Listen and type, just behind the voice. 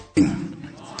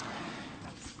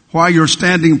While you're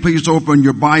standing, please open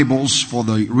your Bibles for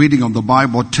the reading of the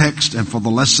Bible text and for the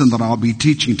lesson that I'll be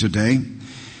teaching today.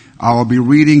 I'll be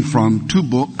reading from two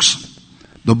books,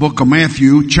 the book of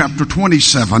Matthew, chapter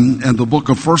 27, and the book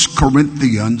of 1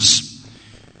 Corinthians,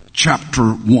 chapter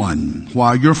 1.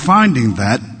 While you're finding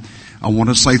that, I want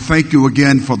to say thank you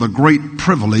again for the great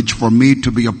privilege for me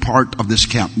to be a part of this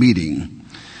camp meeting.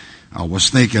 I was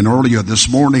thinking earlier this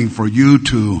morning for you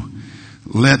to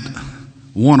let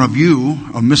one of you,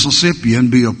 a Mississippian,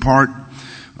 be a part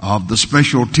of the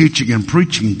special teaching and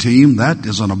preaching team. That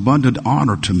is an abundant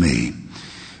honor to me.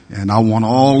 And I want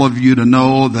all of you to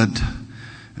know that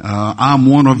I'm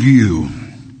one of you.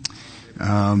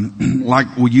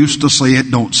 Like we used to say,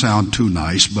 it don't sound too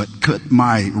nice, but cut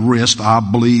my wrist, I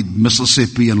bleed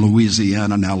Mississippi and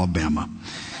Louisiana and Alabama.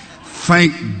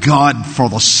 Thank God for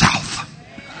the South.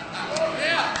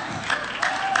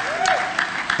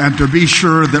 And to be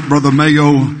sure that Brother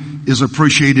Mayo is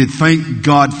appreciated, thank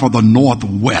God for the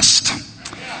Northwest.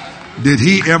 Did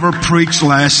he ever preach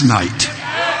last night?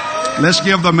 Let's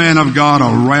give the man of God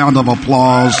a round of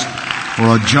applause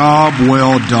for a job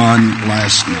well done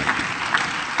last night.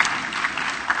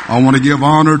 I want to give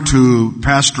honor to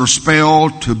Pastor Spell,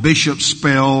 to Bishop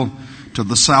Spell, to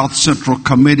the South Central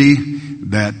Committee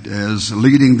that is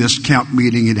leading this camp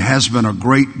meeting. It has been a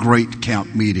great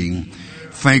camp meeting.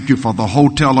 Thank you for the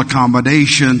hotel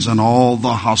accommodations and all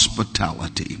the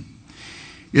hospitality.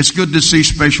 It's good to see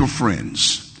special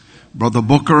friends. Brother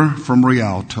Booker from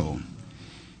Rialto.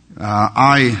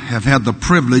 I have had the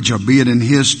privilege of being in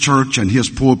his church and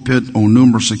his pulpit on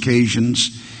numerous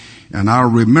occasions. And I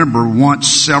remember once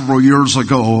several years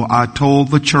ago, I told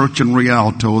the church in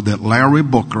Rialto that Larry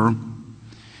Booker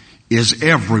is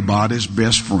everybody's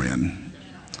best friend.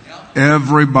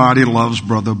 Everybody loves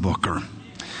Brother Booker.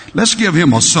 Let's give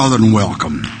him a southern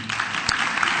welcome.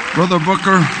 Brother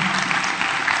Booker,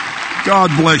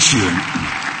 God bless you.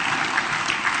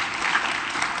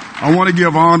 I want to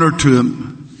give honor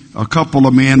to a couple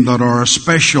of men that are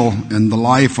special in the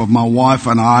life of my wife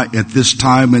and I at this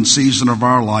time and season of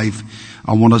our life.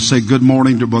 I want to say good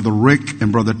morning to Brother Rick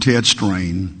and Brother Ted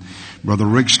Strain. Brother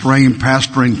Rick Strain,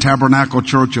 pastoring Tabernacle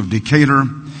Church of Decatur,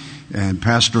 and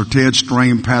Pastor Ted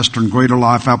Strain, pastoring Greater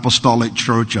Life Apostolic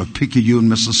Church of Picayune,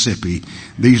 Mississippi.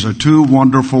 These are two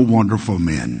wonderful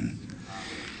men.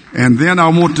 And then I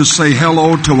want to say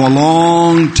hello to a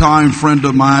long-time friend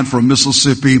of mine from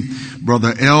Mississippi,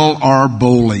 Brother L.R.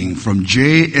 Bowling from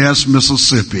J.S.,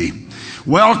 Mississippi.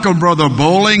 Welcome, Brother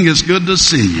Bowling. It's good to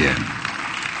see you.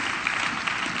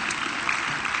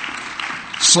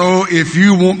 So if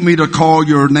you want me to call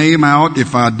your name out,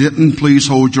 if I didn't, please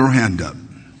hold your hand up.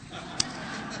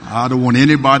 I don't want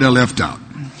anybody left out.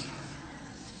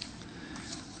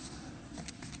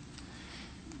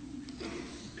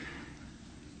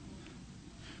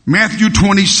 Matthew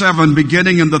 27,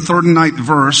 beginning in the 39th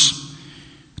verse.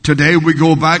 Today we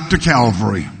go back to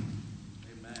Calvary.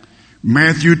 Amen.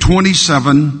 Matthew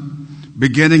 27,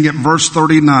 beginning at verse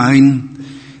 39.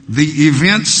 The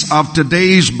events of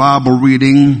today's Bible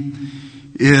reading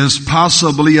is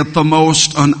possibly at the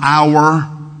most an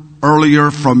hour earlier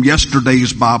from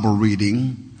yesterday's Bible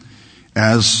reading.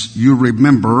 As you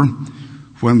remember,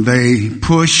 when they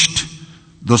pushed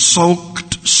the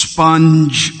soaked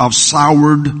sponge of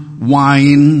soured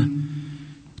wine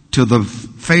to the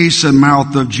face and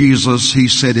mouth of Jesus, he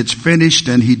said, "It's finished,"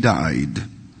 and he died.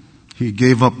 He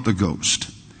gave up the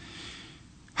ghost.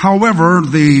 However,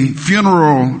 the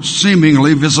funeral,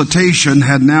 seemingly visitation,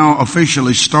 had now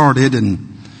officially started, and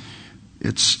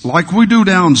it's like we do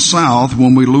down south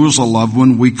when we lose a loved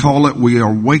one. We call it, we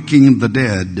are waking the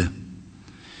dead.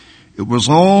 It was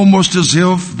almost as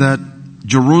if that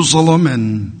Jerusalem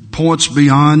and points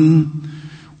beyond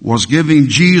was giving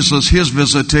Jesus his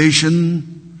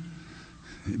visitation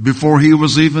before he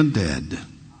was even dead.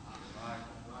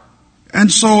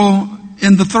 And so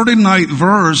in the 39th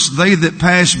verse, they that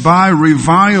passed by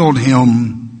reviled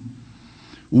him,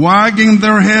 wagging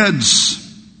their heads.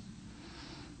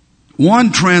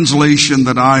 One translation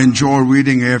that I enjoy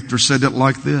reading after said it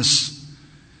like this.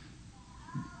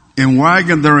 In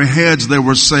wagging their heads, they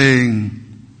were saying,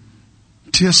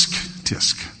 "Tisk,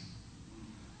 tisk."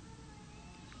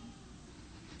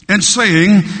 And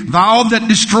saying, "Thou that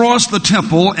destroyest the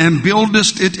temple and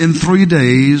buildest it in 3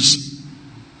 days,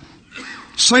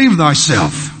 save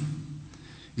thyself.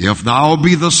 If thou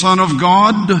be the Son of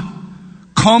God,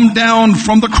 come down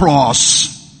from the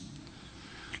cross."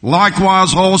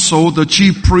 Likewise also the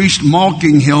chief priest,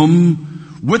 mocking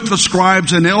him with the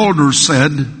scribes and elders,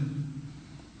 said,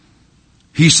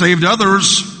 "He saved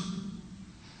others.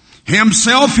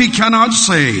 Himself he cannot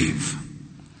save.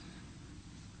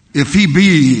 If he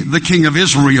be the King of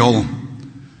Israel,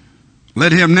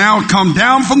 let him now come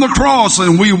down from the cross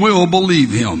and we will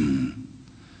believe him.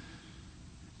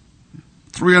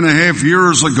 3.5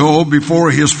 years ago,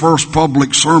 before his first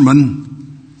public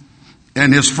sermon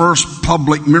and his first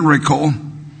public miracle,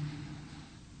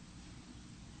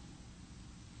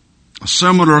 a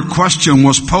similar question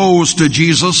was posed to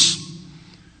Jesus,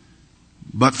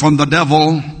 but from the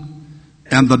devil.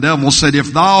 And the devil said,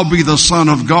 if thou be the Son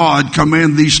of God,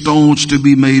 command these stones to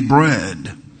be made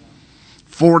bread.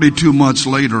 42 months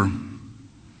later,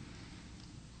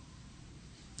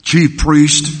 chief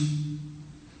priests,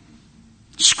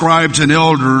 scribes and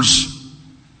elders,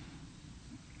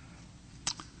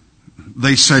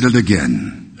 they said it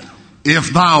again.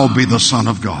 If thou be the Son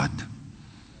of God,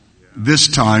 this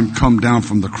time come down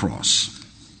from the cross.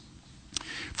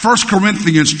 1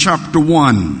 Corinthians chapter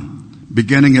 1.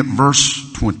 Beginning at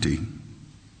verse 20.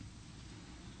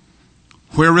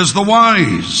 Where is the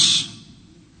wise?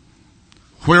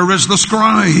 Where is the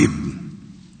scribe?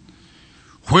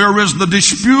 Where is the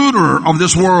disputer of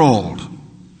this world?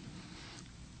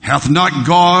 Hath not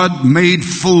God made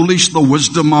foolish the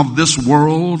wisdom of this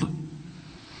world?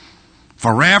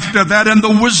 For after that in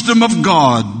the wisdom of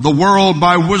God, the world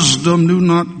by wisdom knew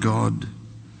not God.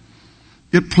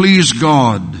 It pleased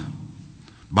God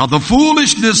by the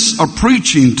foolishness of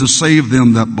preaching to save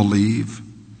them that believe.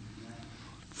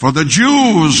 For the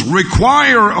Jews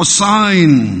require a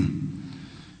sign,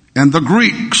 and the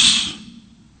Greeks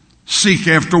seek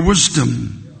after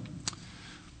wisdom.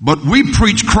 But we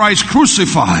preach Christ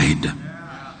crucified,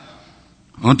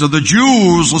 unto the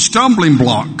Jews a stumbling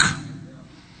block,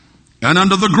 and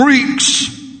unto the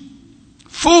Greeks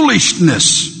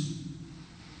foolishness.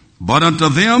 But unto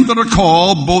them that are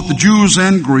called, both Jews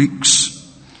and Greeks,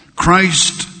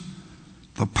 Christ,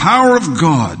 the power of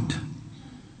God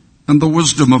and the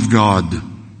wisdom of God.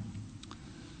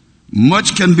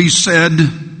 Much can be said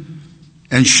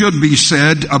and should be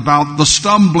said about the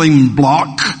stumbling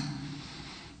block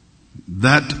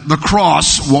that the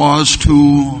cross was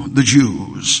to the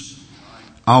Jews.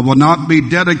 I will not be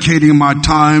dedicating my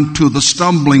time to the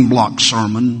stumbling block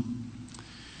sermon,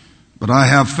 but I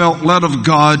have felt led of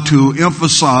God to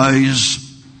emphasize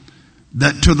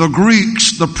that to the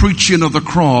Greeks, the preaching of the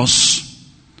cross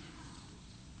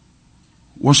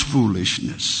was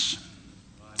foolishness.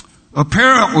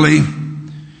 Apparently,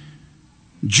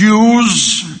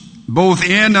 Jews, both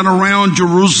in and around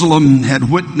Jerusalem, had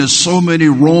witnessed so many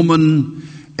Roman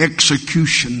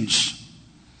executions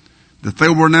that they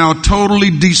were now totally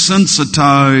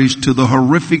desensitized to the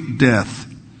horrific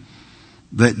death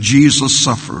that Jesus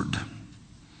suffered.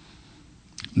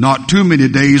 Not too many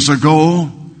days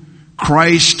ago,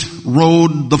 Christ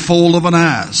rode the foal of an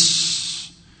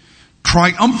ass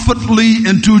triumphantly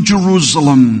into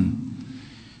Jerusalem,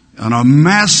 and a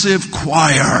massive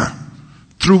choir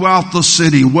throughout the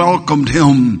city welcomed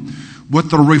him with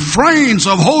the refrains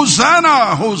of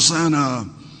Hosanna, Hosanna.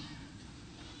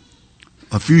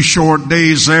 A few short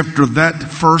days after that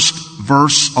first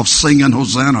verse of singing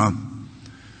Hosanna,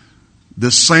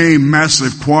 this same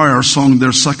massive choir sung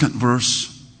their second verse.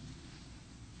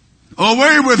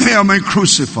 Away with him and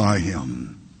crucify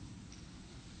him.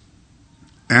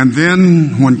 And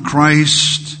then when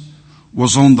Christ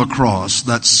was on the cross,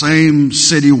 that same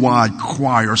citywide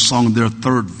choir sung their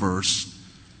third verse.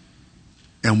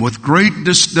 And with great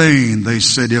disdain they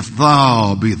said, if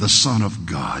thou be the Son of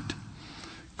God,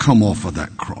 come off of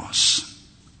that cross.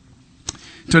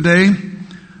 Today,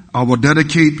 I will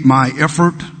dedicate my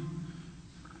effort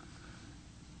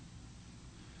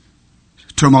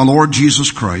to my Lord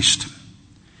Jesus Christ.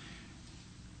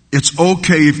 It's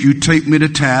okay if you take me to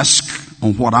task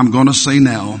on what I'm going to say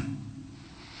now,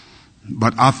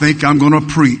 but I think I'm going to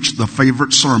preach the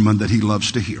favorite sermon that he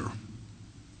loves to hear.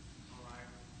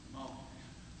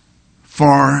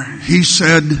 For he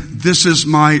said, this is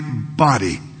my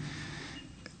body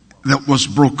that was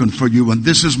broken for you, and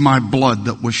this is my blood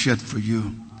that was shed for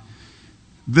you.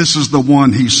 This is the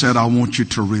one, he said, I want you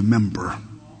to remember.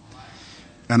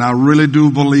 And I really do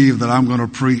believe that I'm going to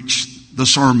preach the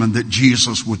sermon that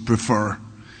Jesus would prefer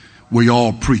we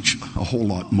all preach a whole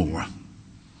lot more.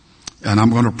 And I'm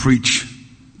going to preach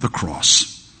the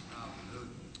cross.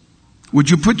 Would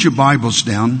you put your Bibles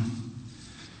down?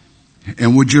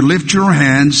 And would you lift your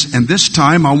hands? And this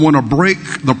time I want to break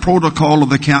the protocol of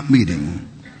the camp meeting.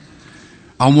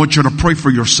 I want you to pray for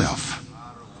yourself.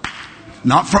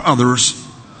 Not for others,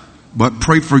 but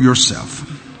pray for yourself.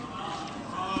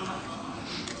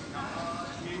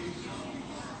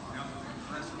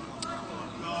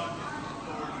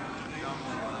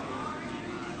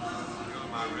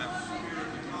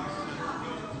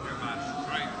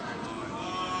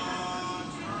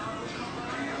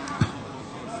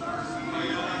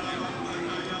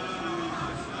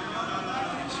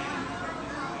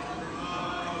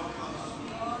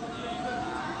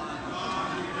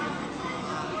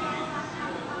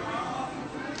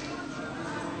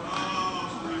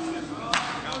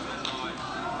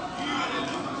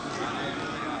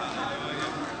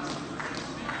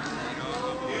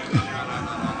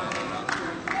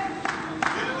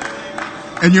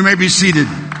 And you may be seated.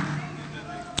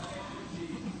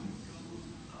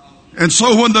 And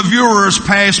so when the viewers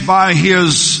passed by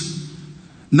his,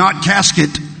 not casket,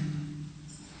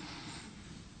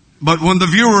 but when the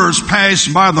viewers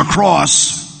passed by the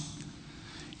cross,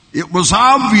 it was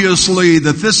obviously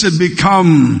that this had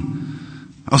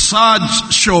become a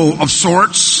sideshow of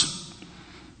sorts,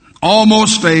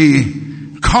 almost a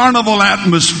carnival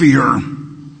atmosphere.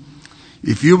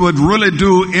 If you would really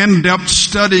do in-depth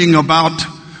studying about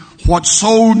what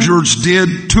soldiers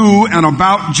did to and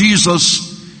about Jesus,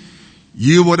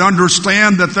 you would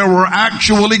understand that there were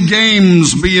actually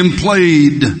games being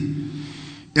played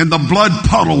in the blood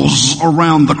puddles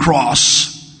around the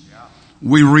cross.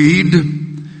 We read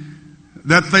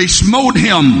that they smote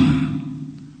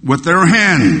him with their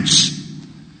hands,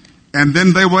 and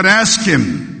then they would ask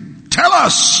him, "Tell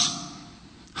us,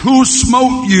 who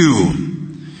smote you?"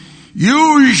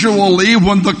 Usually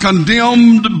when the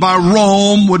condemned by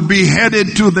Rome would be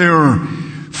headed to their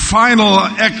final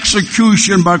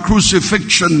execution by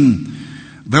crucifixion,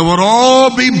 they would all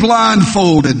be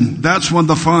blindfolded. That's when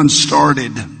the fun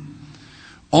started.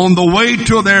 On the way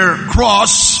to their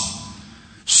cross,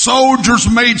 soldiers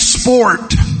made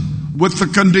sport with the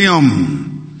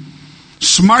condemned,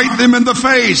 smite them in the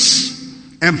face,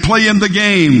 and play in the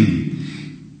game.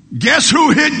 Guess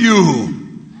who hit you?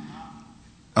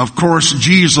 Of course,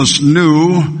 Jesus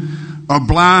knew a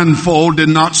blindfold did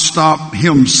not stop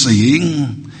him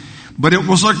seeing, but it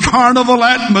was a carnival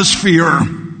atmosphere,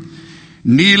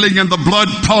 kneeling in the blood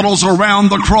puddles around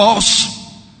the cross.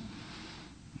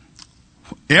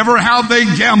 Ever how they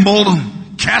gambled,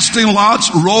 casting lots,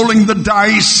 rolling the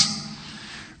dice,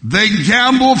 they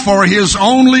gambled for his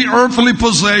only earthly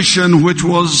possession, which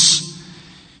was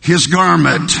his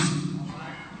garment.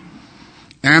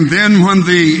 And then when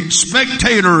the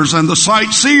spectators and the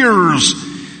sightseers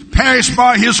passed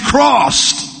by his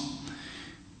cross,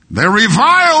 they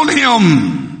reviled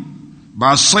him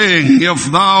by saying,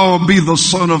 "If thou be the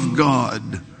Son of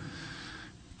God,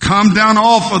 come down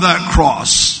off of that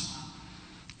cross."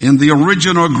 In the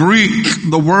original Greek,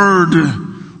 the word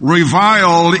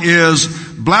revile is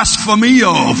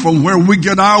blasphemio, from where we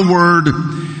get our word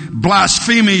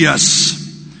blasphemous.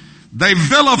 They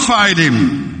vilified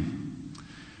him.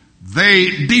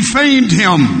 They defamed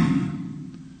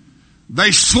him.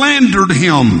 They slandered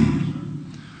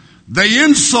him. They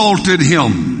insulted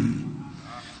him.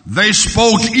 They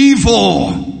spoke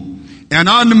evil and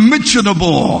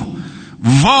unmentionable,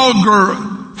 vulgar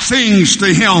things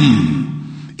to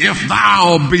him. "If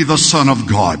thou be the Son of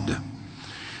God."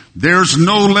 There's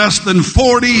no less than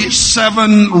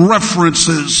 47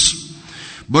 references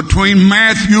between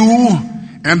Matthew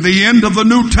and the end of the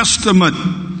New Testament,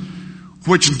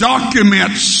 which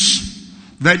documents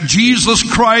that Jesus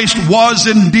Christ was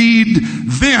indeed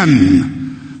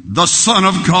then the Son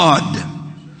of God.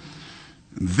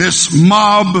 This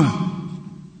mob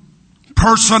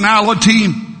personality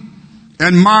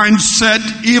and mindset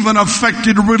even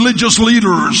affected religious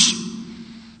leaders,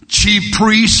 chief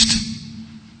priests,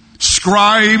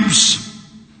 scribes,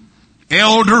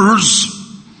 elders,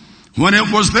 when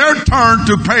it was their turn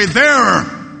to pay their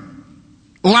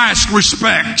last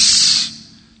respects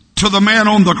to the man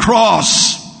on the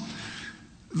cross.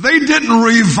 They didn't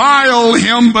revile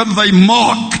him, but they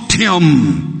mocked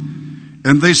him.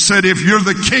 And they said, "If you're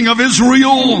the King of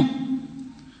Israel,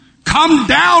 come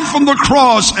down from the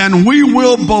cross and we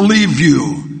will believe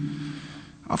you."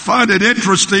 I find it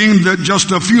interesting that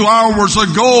just a few hours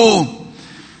ago,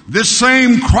 this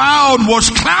same crowd was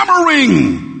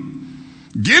clamoring,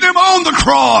 "Get him on the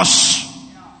cross."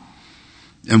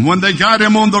 And when they got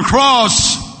him on the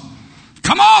cross,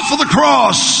 "Come off of the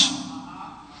cross."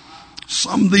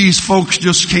 Some of these folks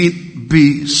just can't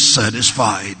be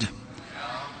satisfied.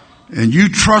 And you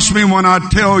trust me when I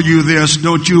tell you this,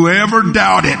 don't you ever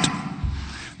doubt it,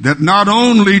 that not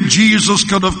only Jesus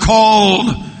could have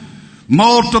called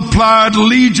multiplied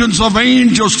legions of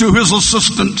angels to his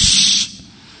assistance,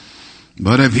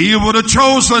 but if he would have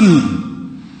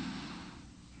chosen,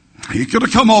 he could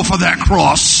have come off of that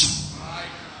cross.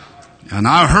 And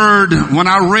I heard when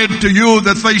I read to you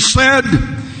that they said,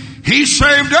 "He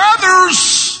saved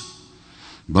others,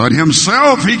 but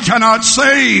himself he cannot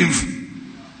save."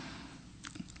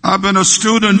 I've been a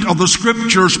student of the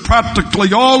scriptures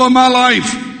practically all of my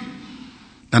life,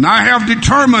 and I have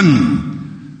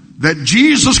determined that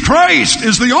Jesus Christ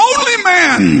is the only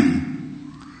man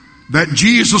that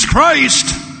Jesus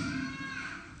Christ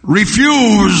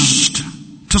refused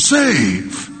to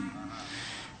save.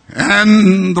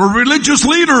 And the religious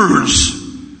leaders,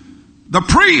 the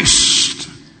priests,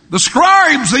 the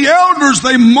scribes, the elders,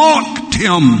 they mocked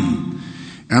him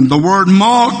And the word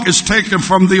mock is taken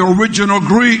from the original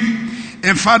Greek,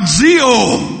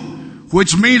 emphazio,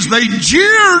 which means they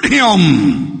jeered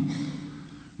him.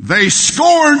 They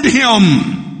scorned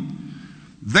him.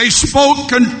 They spoke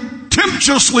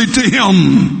contemptuously to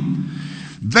him.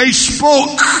 They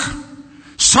spoke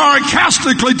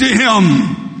sarcastically to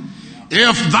him.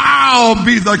 If thou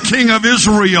be the king of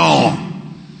Israel.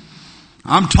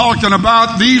 I'm talking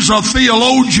about, these are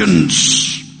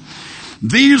theologians.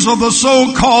 These are the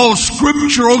so-called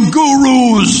scriptural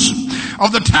gurus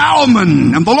of the Talmud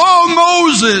and the law of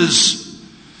Moses.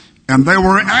 And they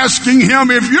were asking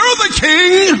him, if you're the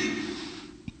king,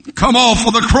 come off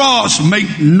of the cross.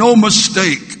 Make no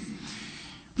mistake.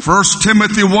 1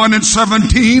 Timothy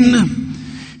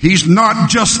 1:17, he's not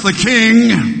just the king,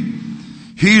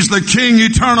 he's the king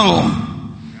eternal.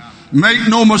 Make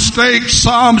no mistake,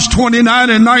 Psalms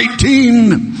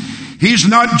 29:19, he's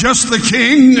not just the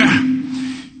king,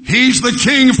 he's the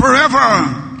king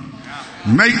forever.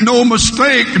 Make no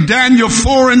mistake, Daniel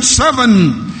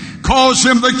 4:7 calls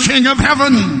him the king of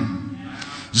heaven.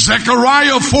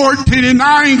 Zechariah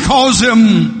 14:9 calls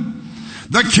him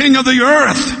the king of the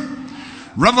earth.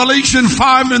 Revelation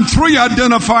 5:3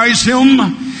 identifies him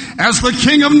as the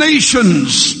king of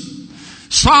nations.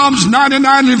 Psalms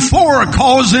 99:4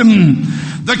 calls him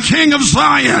the king of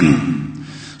Zion.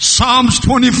 Psalms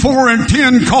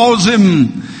 24:10 calls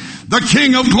him the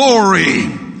king of glory.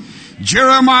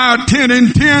 Jeremiah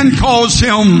 10:10 calls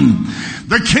him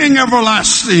the king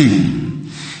everlasting.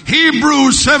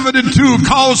 Hebrews 7:2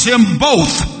 calls him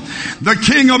both the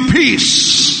king of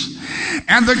peace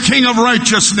and the king of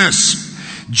righteousness.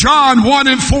 John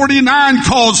 1:49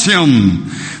 calls him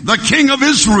the king of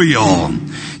Israel.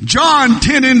 John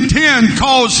 10:10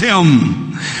 calls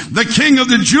him the king of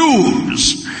the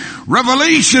Jews.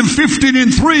 Revelation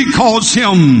 15:3 calls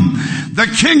him the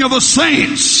king of the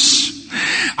saints.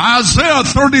 Isaiah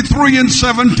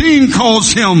 33:17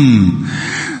 calls him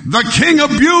the king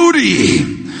of beauty.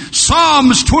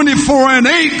 Psalms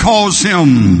 24:8 calls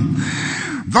him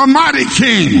the mighty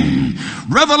king.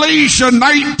 Revelation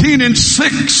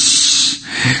 19:6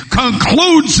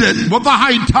 concludes it with the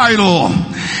high title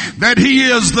that he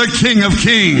is the King of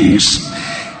Kings.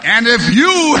 And if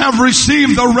you have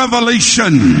received the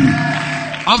revelation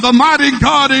of the mighty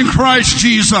God in Christ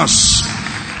Jesus,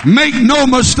 make no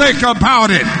mistake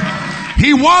about it,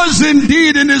 he was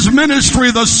indeed in his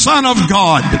ministry the Son of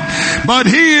God, but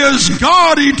he is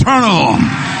God eternal,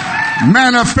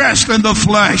 manifest in the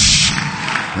flesh.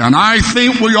 And I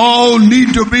think we all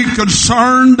need to be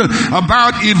concerned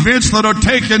about events that are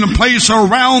taking place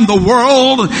around the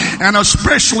world and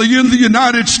especially in the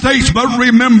United States. But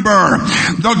remember,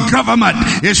 the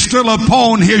government is still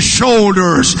upon his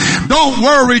shoulders. Don't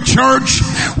worry, church.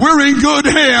 We're in good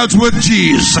hands with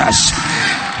Jesus.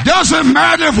 Doesn't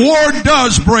matter if war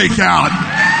does break out.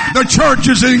 The church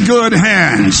is in good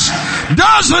hands.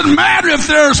 Doesn't matter if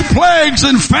there's plagues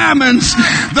and famines.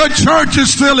 The church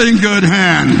is still in good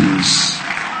hands.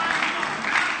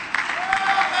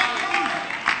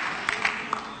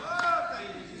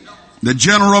 The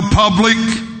general public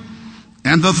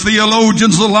and the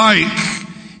theologians alike,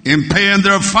 in paying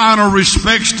their final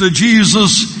respects to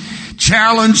Jesus,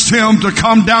 challenged him to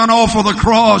come down off of the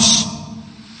cross.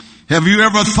 Have you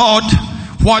ever thought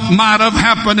what might have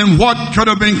happened and what could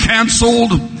have been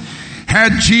canceled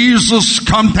had Jesus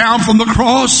come down from the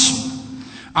cross?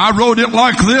 I wrote it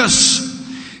like this.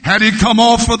 Had he come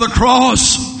off of the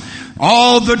cross,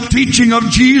 all the teaching of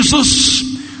Jesus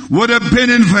would have been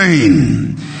in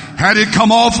vain. Had he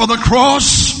come off of the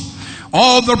cross,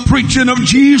 all the preaching of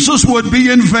Jesus would be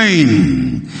in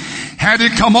vain. Had he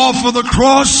come off of the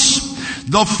cross,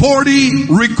 the 40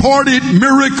 recorded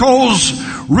miracles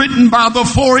written by the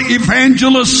 4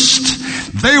 evangelists,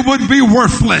 they would be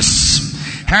worthless.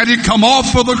 Had he come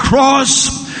off of the cross,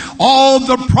 all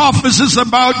the prophecies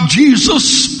about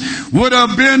Jesus would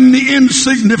have been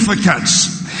insignificant.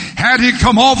 Had he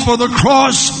come off of the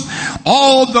cross,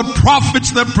 all the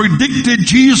prophets that predicted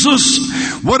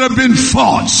Jesus would have been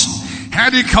false.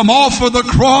 Had he come off of the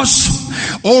cross,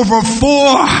 over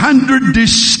 400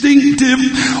 distinctive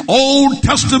Old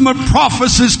Testament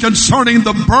prophecies concerning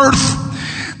the birth,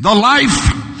 the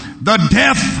life, the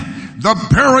death, the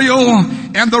burial,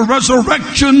 and the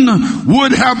resurrection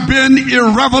would have been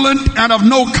irrelevant and of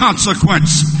no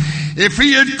consequence. If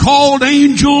he had called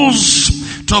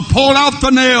angels to pull out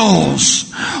the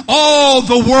nails, all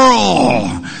the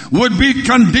world would be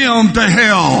condemned to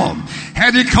hell.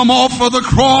 Had he come off of the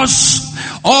cross,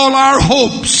 all our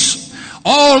hopes,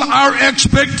 all our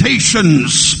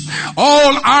expectations,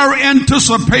 all our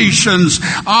anticipations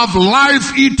of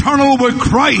life eternal with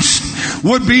Christ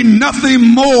would be nothing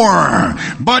more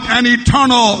but an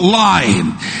eternal life.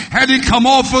 Had he come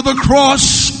off of the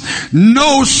cross,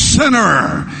 no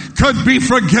sinner could be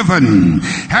forgiven.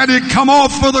 Had he come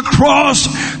off of the cross,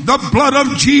 the blood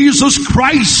of Jesus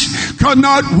Christ could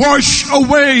not wash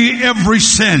away every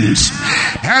sin.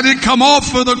 Had he come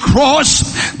off of the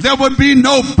cross, there would be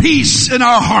no peace in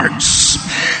our hearts.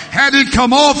 Had he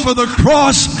come off of the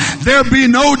cross, there'd be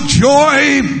no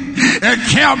joy at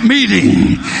camp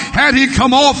meeting. Had he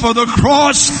come off of the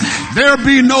cross, there'd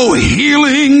be no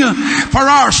healing for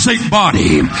our sick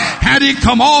body. Had he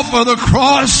come off of the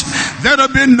cross, there'd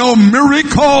have been no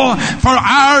miracle for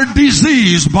our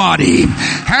diseased body.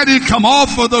 Had he come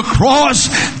off of the cross,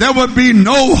 there would be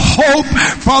no hope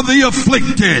for the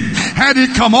afflicted. Had he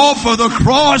come off of the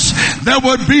cross, there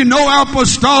would be no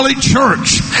apostolic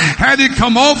church. Had he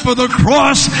come off of the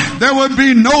cross, there would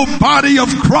be no body of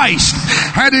Christ.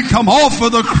 Had he come off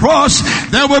of the cross,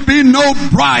 there would be no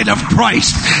bride of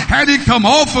Christ. Had he come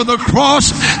off of the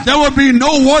cross, there would be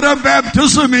no water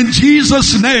baptism in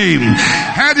Jesus' name.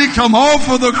 Had he come off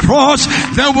of the cross,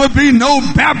 there would be no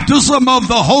baptism of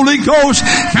the Holy Ghost.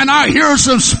 Can I hear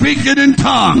some speaking in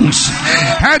tongues?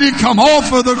 Had he come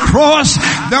off of the cross,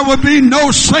 there would be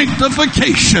no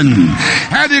sanctification.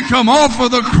 Had he come off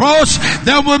of the cross,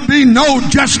 there would be no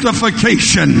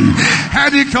justification.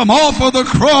 Had he come off of the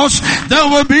cross, there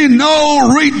would be no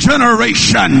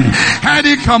regeneration. Had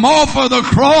he come off of the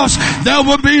cross, there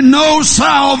would be no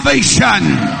salvation.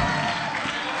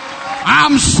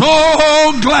 I'm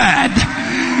so glad.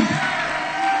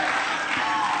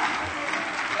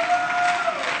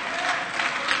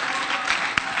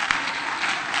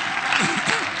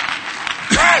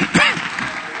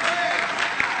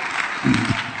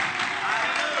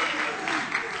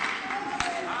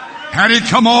 Had he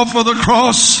come off of the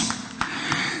cross,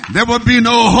 there would be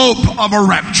no hope of a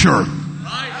rapture.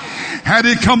 Had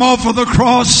he come off of the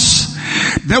cross,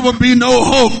 there would be no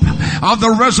hope of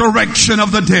the resurrection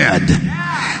of the dead.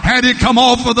 Had he come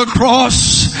off of the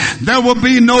cross, there would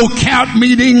be no camp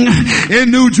meeting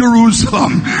in New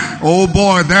Jerusalem. Oh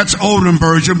boy, that's Odom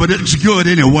version, but it's good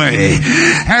anyway.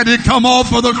 Had he come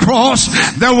off of the cross,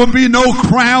 there would be no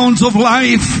crowns of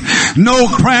life, no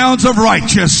crowns of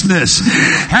righteousness.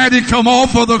 Had he come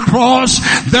off of the cross,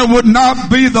 there would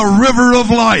not be the river of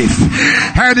life.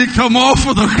 Had he come off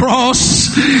of the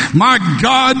cross, my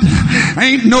God,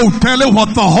 ain't no telling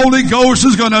what the Holy Ghost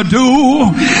is going to do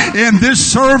in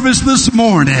this service this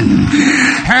morning.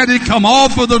 Had he come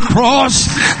off of the cross,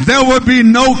 there would be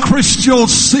no crystal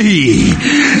sea.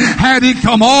 Had he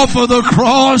come off of the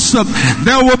cross,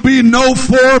 there would be no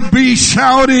 4B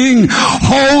shouting,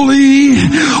 holy,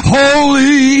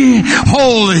 holy,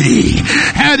 holy.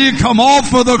 Had he come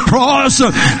off of the cross,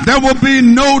 there would be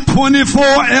no 24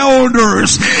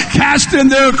 elders casting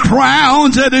their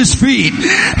crowns at his feet.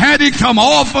 Had he come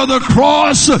off of the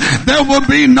cross, there would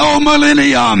be no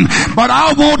millennium. But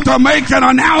I want to make an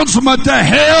announcement to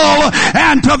hell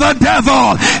and to the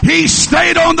devil. He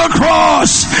stayed on the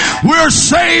cross. We're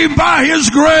saved by his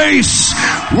grace.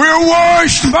 We're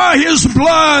washed by his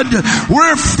blood.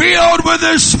 We're filled with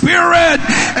his spirit.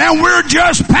 And we're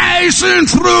just passing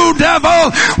through,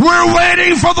 devil. We're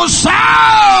waiting for the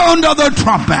sound of the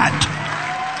trumpet.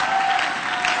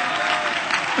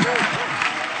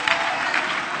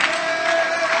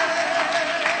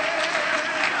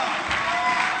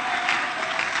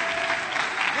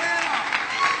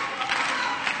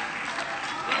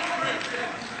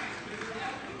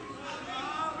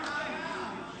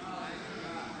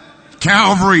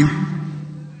 Calvary,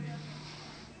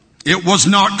 it was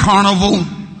not carnival.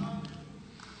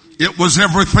 It was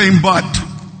everything but.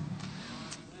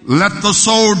 Let the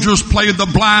soldiers play the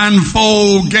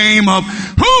blindfold game of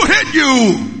who hit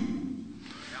you.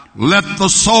 Let the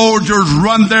soldiers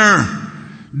run their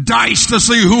dice to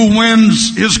see who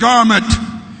wins his garment.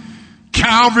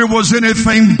 Calvary was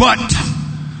anything but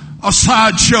a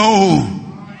sideshow,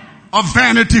 a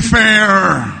vanity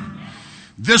fair.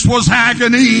 This was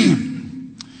agony.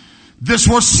 This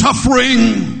was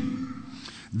suffering.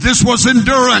 This was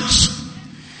endurance.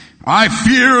 I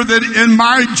fear that in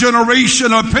my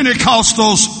generation of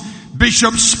Pentecostals,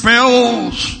 Bishop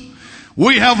Spells,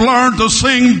 we have learned to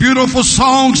sing beautiful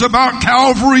songs about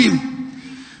Calvary,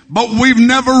 but we've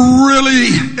never really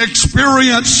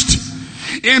experienced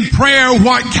in prayer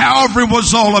what Calvary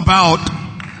was all about.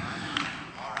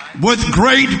 With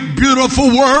great, beautiful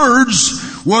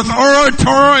words, with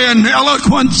oratory and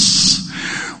eloquence,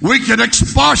 we can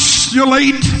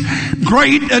expostulate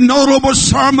great and notable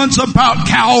sermons about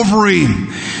Calvary.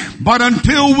 But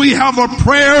until we have a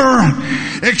prayer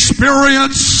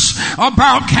experience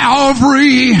about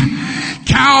Calvary,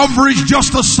 Calvary's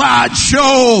just a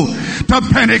sideshow to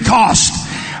Pentecost.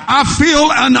 I feel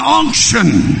an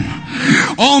unction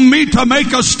on me to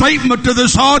make a statement to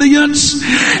this audience,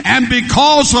 and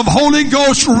because of Holy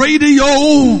Ghost radio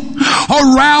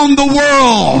around the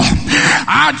world,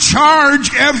 I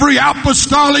charge every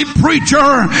apostolic preacher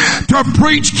to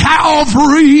preach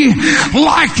Calvary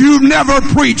like you've never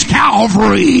preached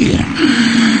Calvary.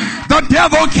 The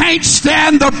devil can't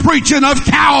stand the preaching of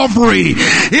Calvary.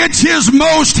 It's his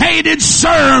most hated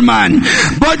sermon.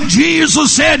 But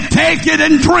Jesus said, take it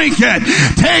and drink it.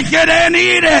 Take it and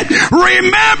eat it.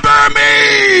 Remember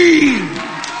me.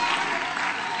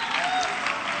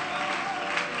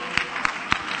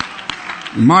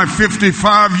 In my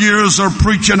 55 years of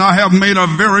preaching, I have made a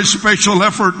very special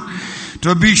effort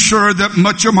to be sure that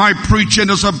much of my preaching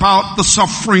is about the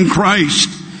suffering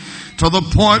Christ. To the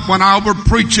point when I would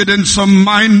preach it in some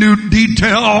minute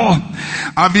detail,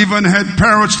 I've even had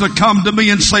parents that come to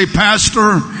me and say,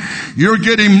 Pastor, you're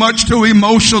getting much too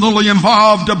emotionally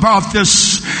involved about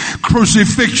this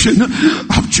crucifixion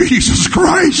of Jesus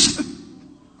Christ.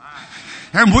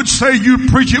 And would say you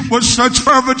preach it with such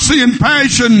fervency and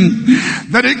passion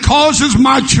that it causes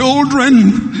my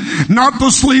children not to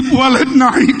sleep well at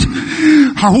night.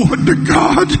 I would to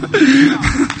God.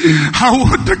 I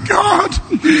would to God.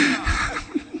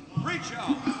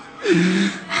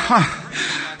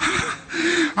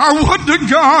 I would to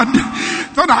God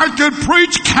that I could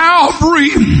preach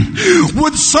Calvary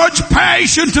with such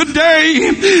passion today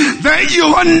that you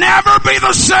will never be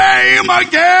the same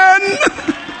again.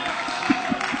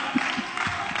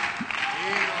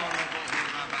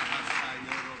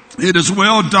 It is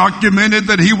well documented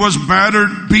that he was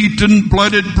battered, beaten,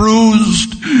 blooded,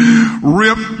 bruised,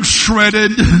 ripped,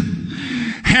 shredded,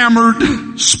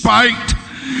 hammered, spiked.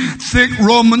 Thick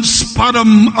Roman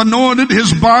sputum anointed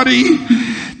his body.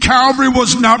 Calvary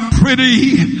was not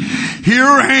pretty.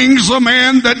 Here hangs a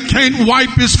man that can't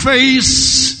wipe his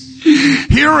face.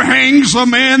 Here hangs a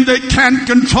man that can't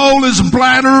control his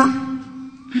bladder.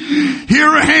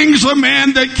 Here hangs a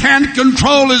man that can't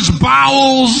control his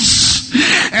bowels.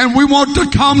 And we want to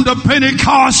come to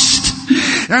Pentecost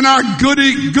and our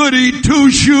goody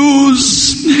two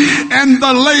shoes and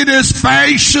the latest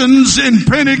fashions in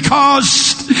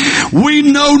Pentecost. We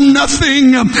know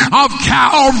nothing of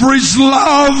Calvary's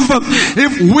love.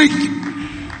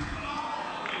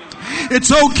 It's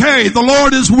okay. The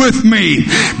Lord is with me.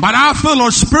 But I feel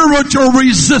a spiritual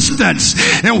resistance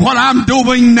in what I'm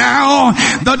doing now.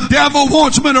 The devil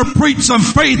wants me to preach some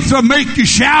faith to make you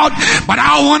shout, but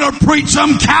I want to preach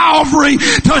some Calvary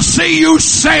to see you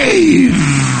saved.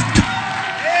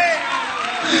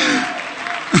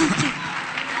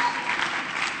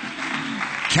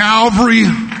 Calvary,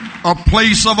 a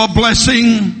place of a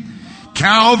blessing.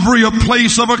 Calvary, a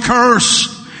place of a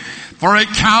curse. For at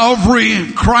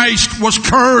Calvary, Christ was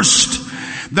cursed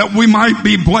that we might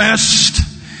be blessed.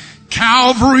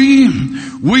 Calvary,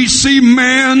 we see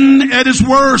man at his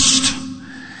worst,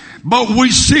 but we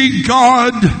see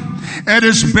God at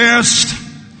his best.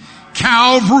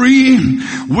 Calvary,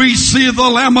 we see the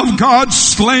Lamb of God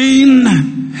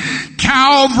slain.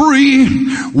 Calvary,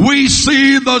 we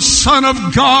see the Son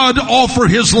of God offer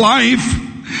his life.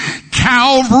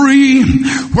 Calvary,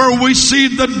 where we see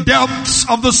the depths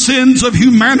of the sins of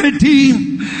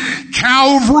humanity.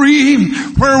 Calvary,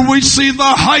 where we see the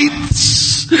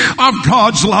heights of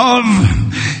God's love.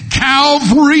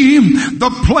 Calvary,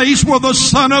 the place where the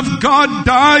Son of God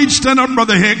died. Stand up,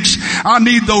 Brother Hicks. I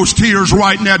need those tears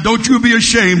right now. Don't you be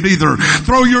ashamed either.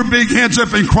 Throw your big hands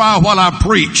up and cry while I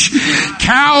preach.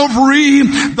 Calvary,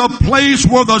 the place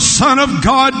where the Son of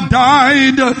God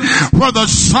died, where the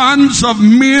sons of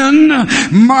men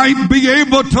might be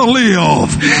able to live.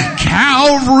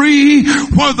 Calvary,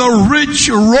 where the rich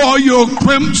royal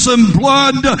crimson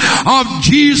blood of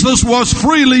Jesus was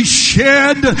freely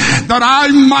shed, that I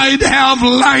might have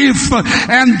life,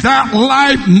 and that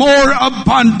life more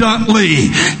abundantly.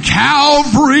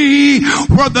 Calvary,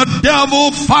 where the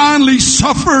devil finally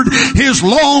suffered his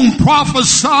long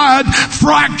prophesied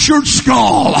fractured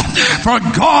skull. For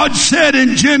God said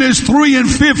in Genesis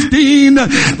 3:15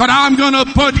 that I'm going to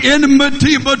put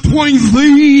enmity between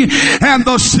thee and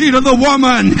the seed of the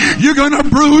woman. You're going to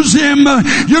bruise him.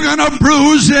 You're going to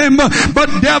bruise him.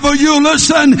 But devil, you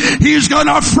listen. He's going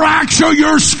to fracture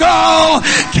your skull.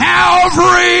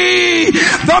 Calvary,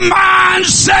 the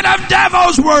mindset of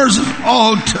devils was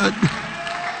altered.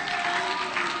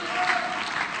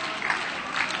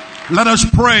 Let us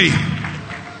pray.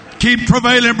 Keep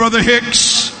travailing, Brother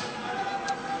Hicks.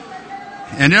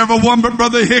 And everyone but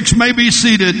Brother Hicks may be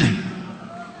seated.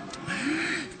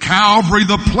 Calvary,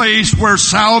 the place where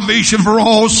salvation for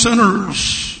all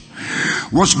sinners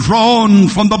was drawn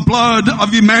from the blood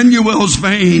of Emmanuel's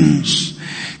veins.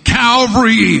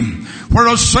 Calvary, where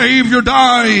a Savior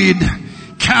died.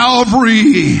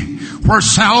 Calvary, where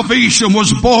salvation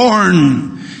was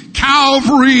born.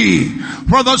 Calvary,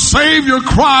 where the Savior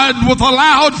cried with a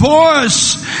loud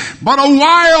voice, but a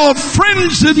wild,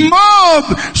 frenzied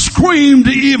mob screamed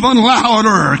even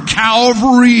louder.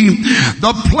 Calvary,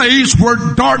 the place where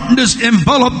darkness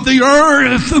enveloped the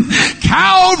earth.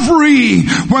 Calvary,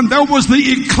 when there was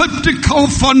the ecliptical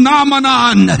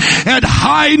phenomenon at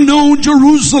high noon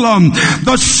Jerusalem,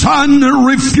 the sun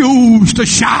refused to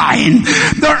shine.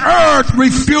 The earth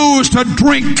refused to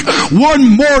drink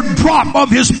one more drop of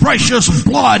his precious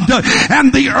blood,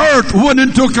 and the earth went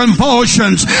into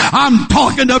convulsions. I'm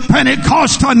talking to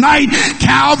Pentecost tonight.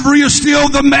 Calvary is still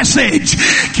the message.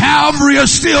 Calvary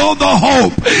is still the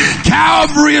hope.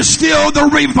 Calvary is still the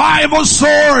revival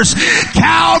source.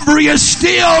 Calvary is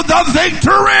still the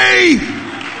victory.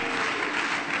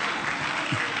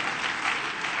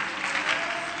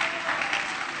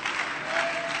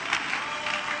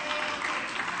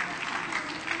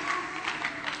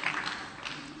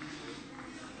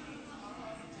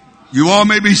 You all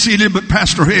may be seated, but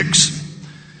Pastor Hicks,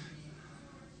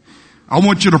 I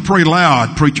want you to pray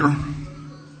loud, preacher.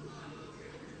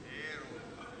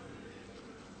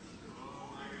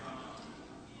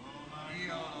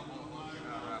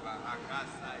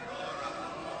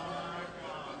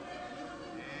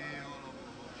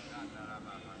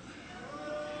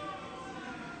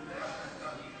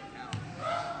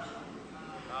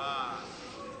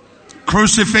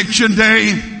 Crucifixion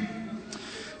Day,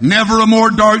 never a more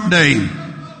dark day.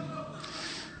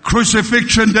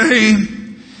 Crucifixion Day,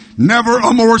 never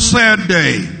a more sad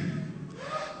day.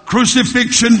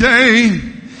 Crucifixion Day,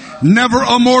 never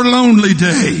a more lonely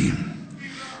day.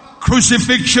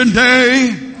 Crucifixion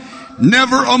Day,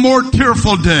 never a more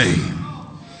tearful day.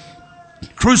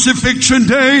 Crucifixion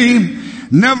Day,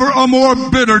 never a more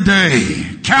bitter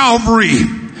day. Calvary,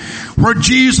 where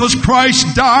Jesus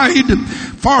Christ died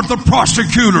for the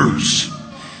prosecutors.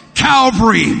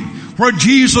 Calvary, where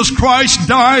Jesus Christ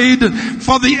died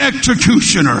for the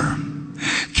executioner.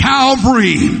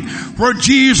 Calvary, where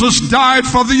Jesus died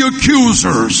for the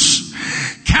accusers.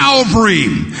 Calvary,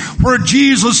 where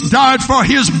Jesus died for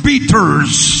his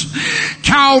beaters.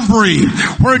 Calvary,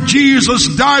 where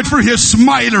Jesus died for his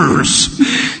smiters.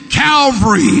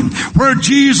 Calvary, where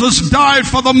Jesus died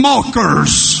for the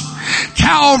mockers.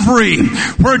 Calvary,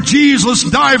 where Jesus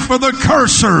died for the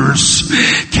cursers.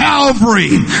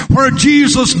 Calvary, where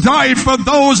Jesus died for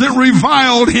those that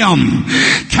reviled him.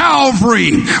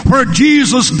 Calvary, where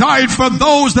Jesus died for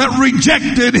those that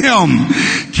rejected him.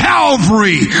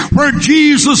 Calvary, where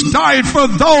Jesus died for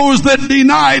those that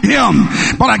denied him.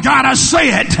 But I gotta say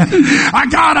it. I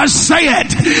gotta say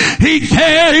it. He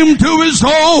came to his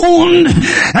own,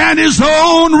 and his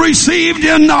own received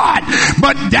him not.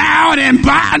 But down in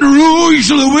Baton Rouge,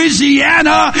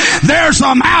 Louisiana, there's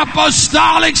some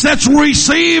apostolics that's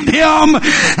received him,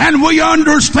 and we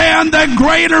understand that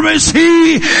greater is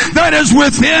he that is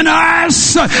within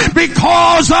us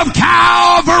because of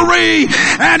Calvary.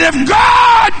 And if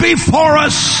God be for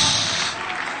us,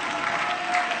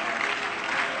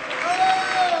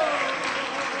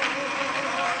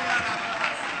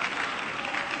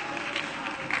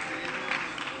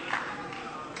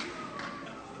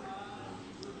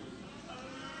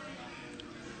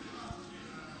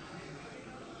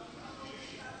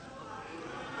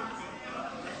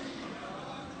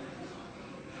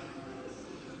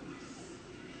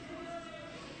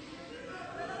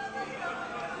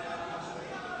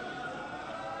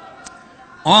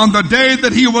 on the day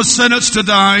that he was sentenced to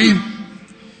die,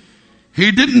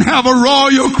 he didn't have a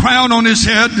royal crown on his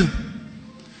head,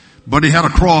 but he had a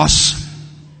cross.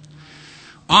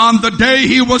 On the day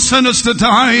he was sentenced to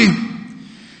die,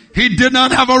 he did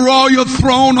not have a royal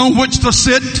throne on which to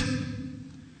sit,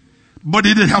 but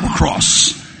he did have a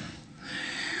cross.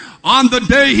 On the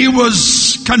day he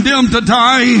was condemned to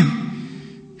die,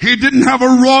 he didn't have a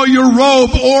royal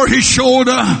robe or his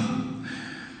shoulder,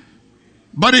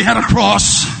 but he had a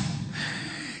cross.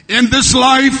 In this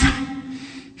life,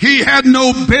 he had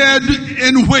no bed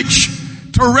in which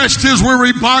to rest his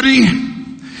weary body,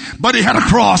 but he had a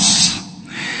cross.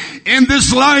 In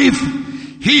this life,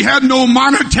 he had no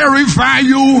monetary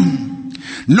value,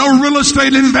 no real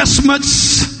estate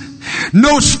investments,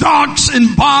 no stocks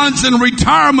and bonds and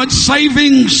retirement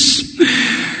savings,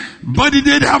 but he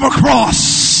did have a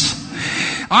cross.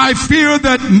 I fear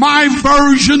that my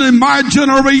version and my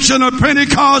generation of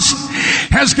Pentecost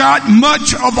has got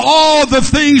much of all the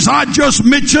things I just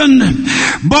mentioned,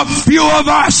 but few of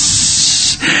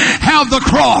us have the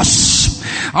cross.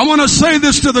 I want to say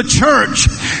this to the church.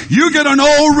 You get an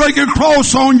old rugged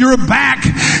cross on your back,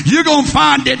 you're going to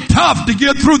find it tough to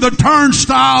get through the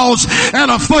turnstiles at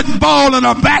a football and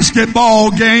a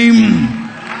basketball game.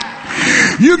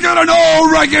 You get an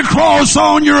old rugged cross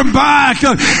on your back,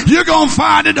 you're going to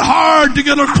find it hard to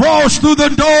get across through the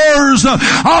doors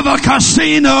of a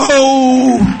casino.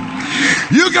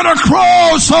 You get a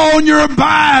cross on your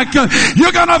back,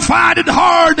 you're going to find it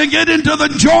hard to get into the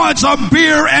joints of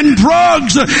beer and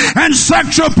drugs and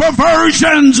sexual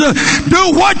perversions.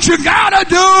 Do what you got to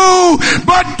do,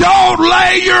 but don't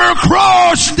lay your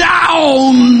cross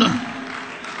down.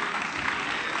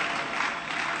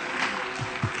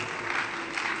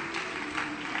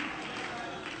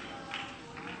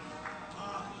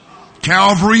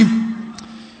 Calvary,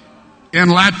 in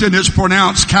Latin is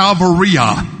pronounced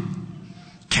Calvaria.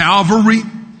 Calvary,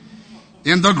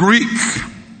 in the Greek,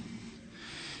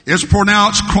 is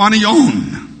pronounced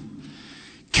Kronion.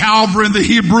 Calvary in the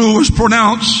Hebrew is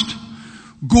pronounced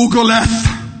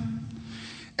Gugoleth.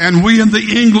 And we in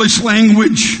the English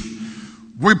language,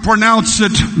 we pronounce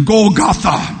it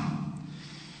Golgotha.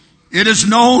 It is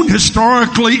known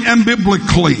historically and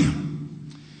biblically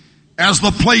as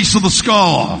the place of the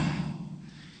skull.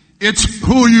 It's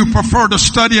who you prefer to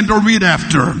study and to read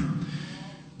after.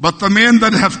 But the men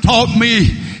that have taught me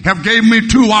have gave me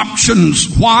two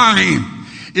options why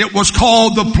it was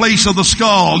called the place of the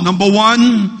skull. Number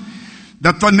one,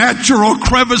 that the natural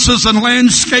crevices and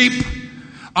landscape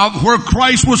of where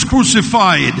Christ was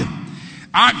crucified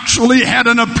actually had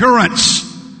an appearance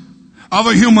of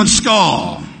a human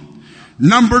skull.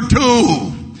 Number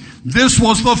two, this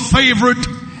was the favorite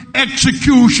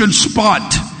execution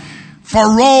spot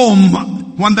for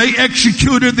Rome when they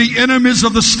executed the enemies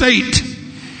of the state.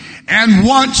 And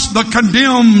once the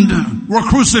condemned were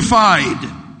crucified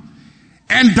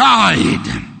and died,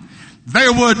 they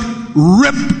would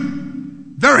rip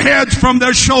their heads from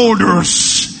their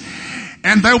shoulders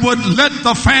and they would let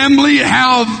the family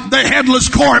have the headless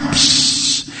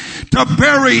corpse to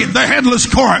bury the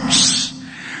headless corpse.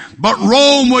 But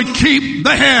Rome would keep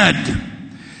the head,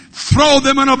 throw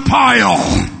them in a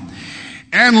pile,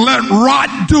 and let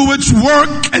rot do its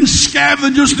work and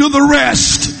scavengers do the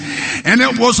rest. And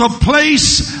it was a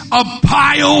place of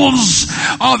piles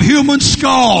of human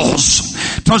skulls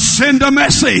to send a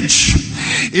message.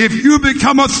 If you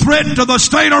become a threat to the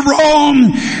state of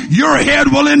Rome, your head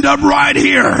will end up right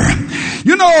here.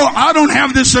 You know, I don't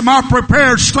have this in my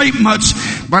prepared statements,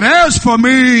 but as for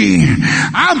me,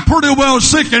 I'm pretty well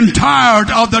sick and tired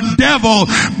of the devil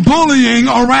bullying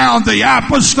around the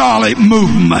apostolic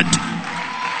movement.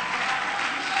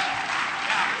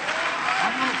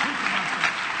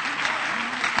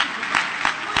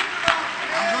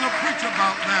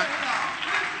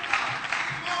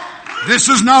 This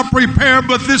is not prepared,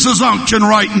 but this is unction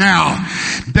right now.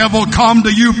 Devil, come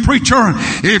to you, preacher.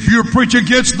 If you preach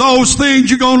against those things,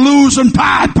 you're going to lose them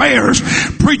tithe payers.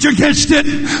 Preach against it,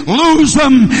 lose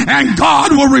them, and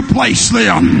God will replace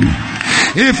them.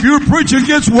 If you preach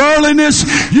against worldliness,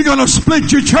 you're going to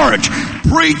split your church.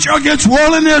 Preach against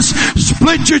worldliness,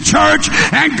 split your church,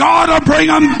 and God will bring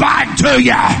them back to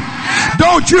you.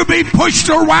 Don't you be pushed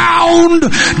around.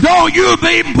 Don't you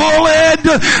be bullied.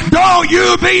 Don't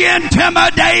you be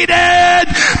intimidated.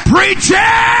 Preach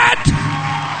it.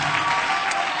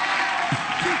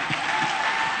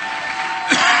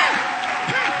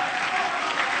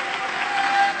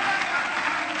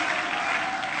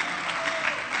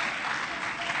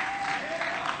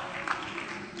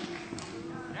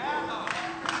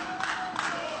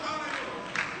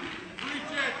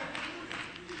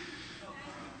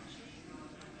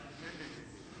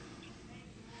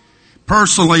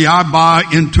 Personally, I buy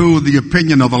into the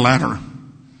opinion of the latter.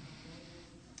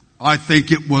 I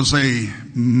think it was a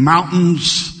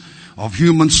mountains of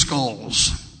human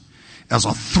skulls as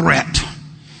a threat.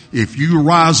 If you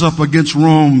rise up against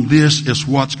Rome, this is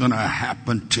what's going to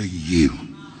happen to you.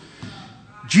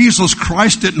 Jesus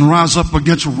Christ didn't rise up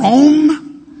against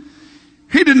Rome.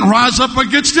 He didn't rise up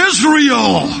against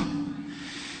Israel.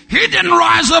 He didn't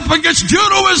rise up against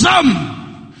Judaism.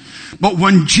 But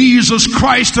when Jesus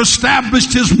Christ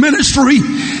established his ministry,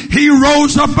 he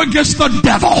rose up against the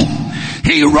devil.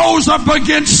 He rose up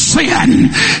against sin.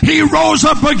 He rose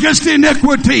up against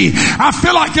iniquity. I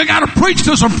feel like I got to preach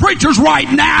to some preachers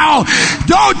right now.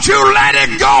 Don't you let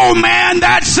it go, man.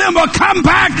 That sin will come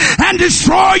back and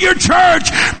destroy your church.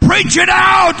 Preach it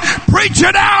out. Preach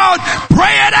it out.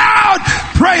 Pray it out.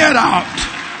 Pray it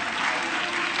out.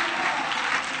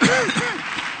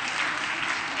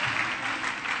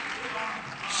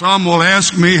 Some will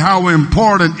ask me, how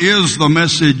important is the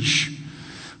message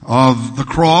of the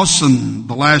cross and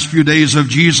the last few days of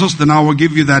Jesus? Then I will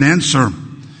give you that answer.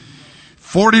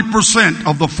 40%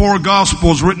 of the 4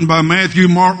 Gospels written by Matthew,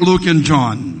 Mark, Luke, and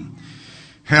John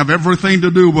have everything to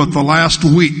do with the last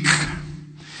week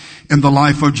in the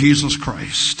life of Jesus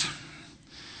Christ.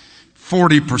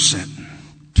 40%.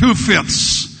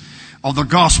 2/5 of the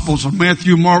Gospels of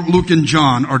Matthew, Mark, Luke, and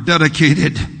John are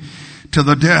dedicated to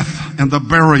the death and the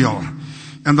burial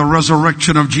and the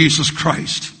resurrection of Jesus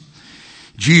Christ.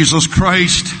 Jesus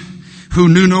Christ, who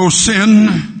knew no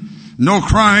sin, no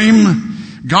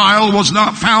crime, guile was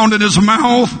not found in his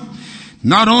mouth.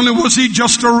 Not only was he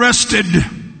just arrested,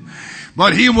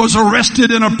 but he was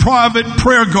arrested in a private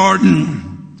prayer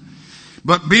garden.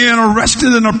 But being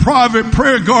arrested in a private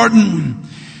prayer garden,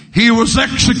 he was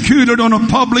executed on a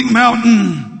public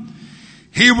mountain.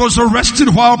 He was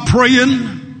arrested while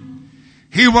praying.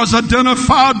 He was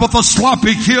identified with a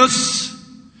sloppy kiss.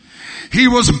 He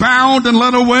was bound and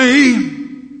led away.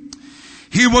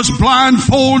 He was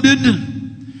blindfolded.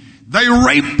 They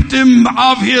raped him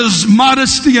of his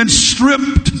modesty and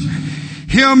stripped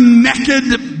him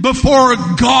naked before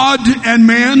God and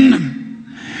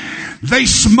men. They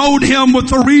smote him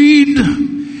with a reed,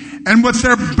 and with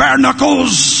their bare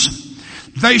knuckles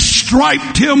they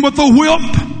striped him with a whip.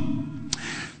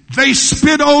 They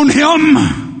spit on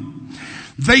him.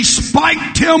 They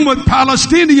spiked him with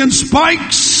Palestinian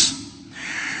spikes.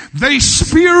 They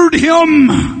speared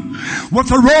him with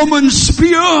a Roman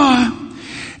spear.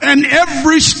 And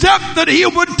every step that he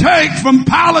would take from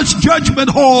Pilate's judgment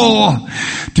hall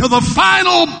to the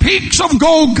final peaks of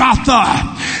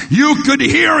Golgotha, you could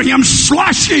hear him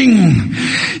sloshing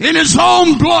in his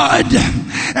own blood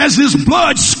as his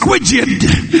blood squidged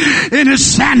in his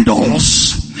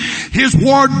sandals. His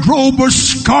wardrobe was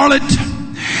scarlet.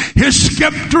 His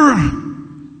scepter.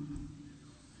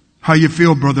 How you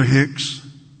feel, Brother Hicks?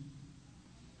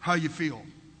 How you feel?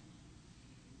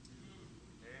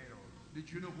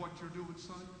 Did you know what you're doing,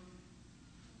 son?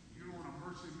 You're on a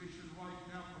mercy mission right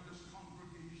now for this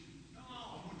congregation. I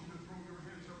want you to throw your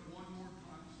hands up one more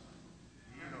time, son.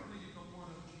 And plead the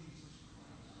blood of Jesus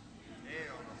Christ.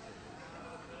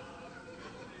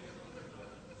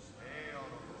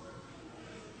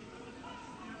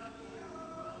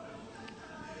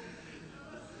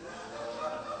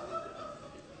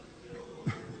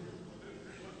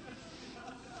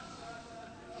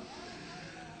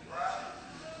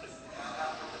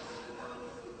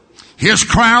 His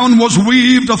crown was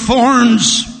weaved of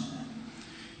thorns.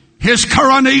 His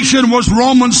coronation was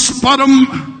Roman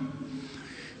sputum.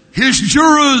 His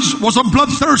jurors was a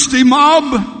bloodthirsty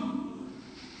mob.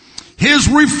 His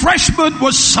refreshment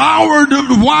was soured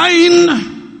wine.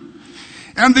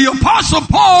 And the Apostle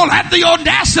Paul had the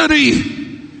audacity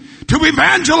to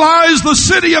evangelize the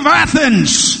city of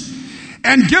Athens,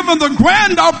 and given the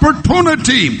grand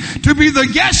opportunity to be the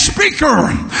guest speaker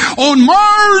on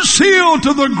Mars Hill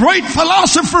to the great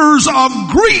philosophers of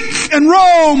Greek and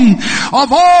Rome,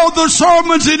 of all the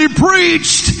sermons that he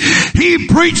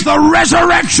preached the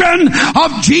resurrection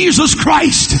of Jesus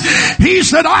Christ. He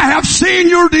said, I have seen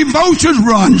your devotions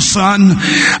run, son.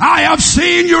 I have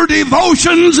seen your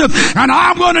devotions, and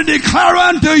I'm going to declare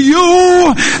unto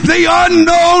you the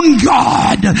unknown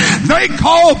God. They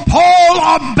called Paul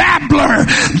a babbler.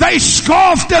 They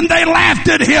scoffed and they laughed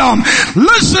at him.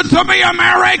 Listen to me,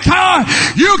 America.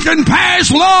 You can pass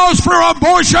laws for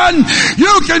abortion.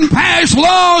 You can pass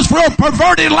laws for a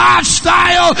perverted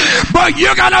lifestyle. But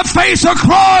you're going to face a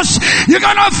cross. You're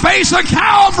going to face a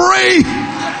Calvary.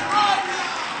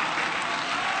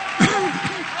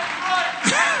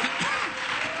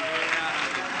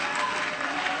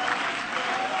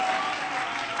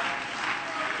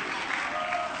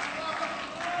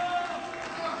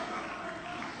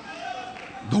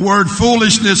 The word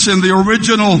foolishness in the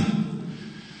original,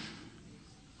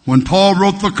 when Paul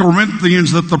wrote the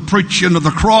Corinthians that the preaching of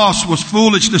the cross was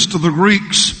foolishness to the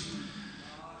Greeks.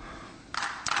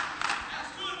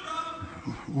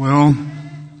 Well,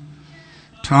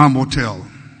 time will tell.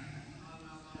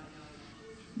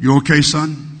 You okay,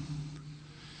 son?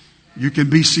 You can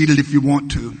be seated if you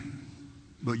want to,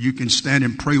 but you can stand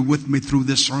and pray with me through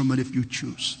this sermon if you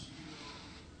choose.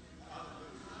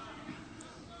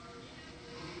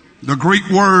 The Greek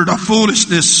word of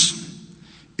foolishness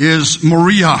is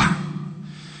moria.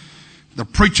 The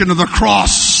preaching of the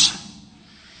cross,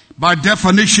 by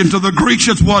definition to the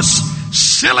Grecians, was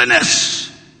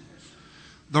silliness.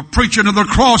 The preaching of the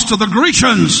cross to the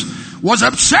Grecians was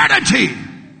absurdity.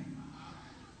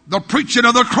 The preaching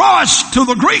of the cross to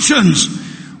the Grecians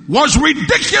was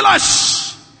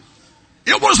ridiculous.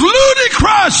 It was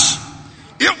ludicrous.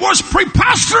 It was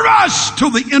preposterous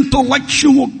to the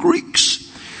intellectual Greeks.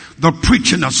 The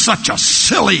preaching of such a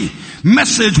silly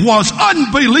message was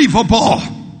unbelievable.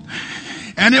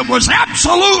 And it was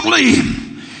absolutely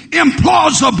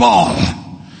implausible.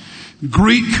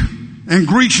 Greek and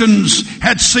Grecians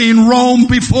had seen Rome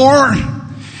before.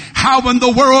 How in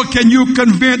the world can you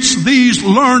convince these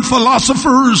learned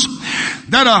philosophers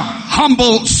that a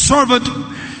humble servant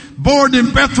born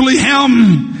in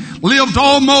Bethlehem lived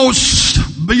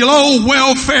almost below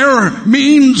welfare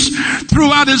means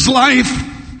throughout his life,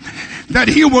 that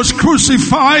he was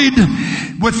crucified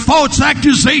with false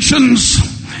accusations?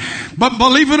 But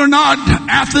believe it or not,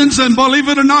 Athens, and believe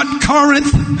it or not,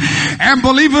 Corinth, and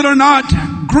believe it or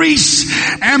not, Greece,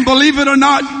 and believe it or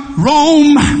not,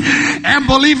 Rome, and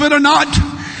believe it or not,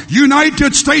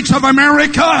 United States of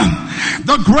America,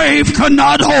 the grave could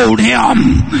not hold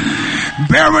him.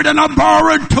 Buried in a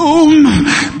borrowed tomb,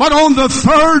 but on the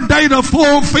third day to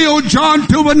fulfill John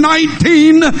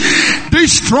 2:19,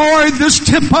 destroy this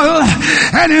temple,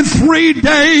 and in 3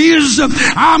 days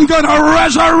I'm going to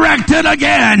resurrect it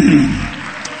again.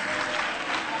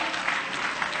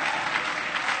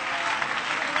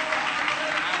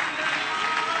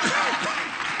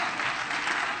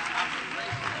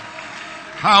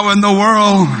 How in the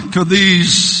world could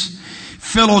these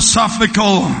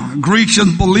philosophical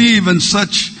Grecians believe in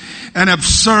such an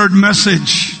absurd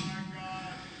message?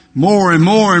 More and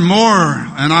more and more,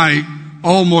 and I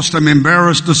almost am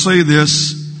embarrassed to say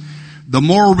this, the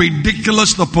more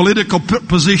ridiculous the political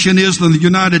position is in the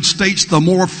United States, the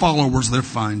more followers they're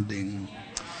finding.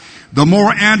 The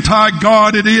more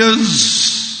anti-God it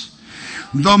is,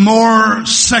 the more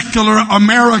secular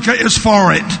America is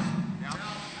for it.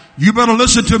 You better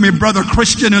listen to me, brother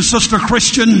Christian and sister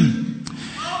Christian.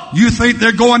 You think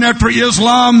they're going after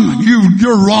Islam?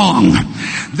 You're wrong.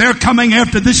 They're coming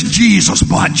after this Jesus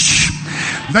bunch.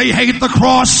 They hate the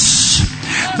cross.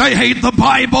 They hate the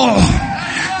Bible.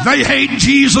 They hate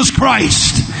Jesus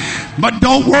Christ. But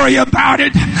don't worry about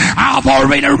it. I've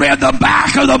already read the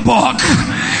back of the book.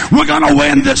 We're going to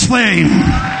win this thing.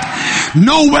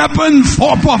 No weapon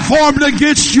performed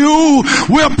against you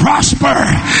will prosper.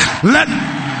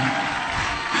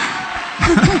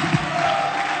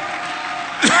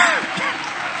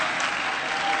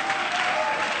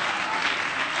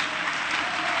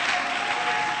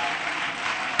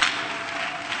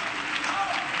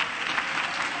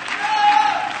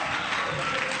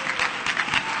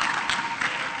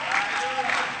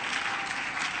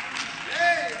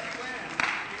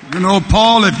 You know,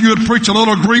 Paul, if you would preach a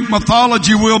little Greek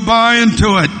mythology, we'll buy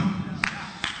into it.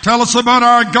 Tell us about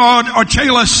our God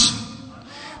Archelaus.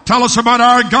 Tell us about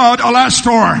our God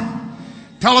Alastor.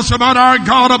 Tell us about our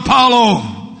God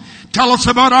Apollo. Tell us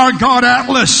about our God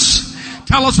Atlas.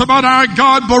 Tell us about our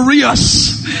God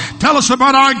Boreas. Tell us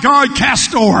about our God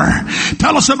Castor.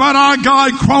 Tell us about our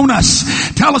God Cronus.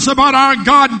 Tell us about our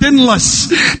God Denlus.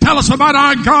 Tell us about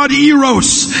our God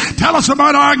Eros. Tell us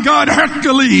about our God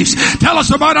Hercules. Tell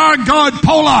us about our God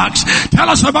Pollux. Tell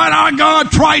us about our God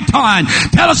Triton.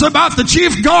 Tell us about the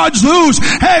chief God Zeus.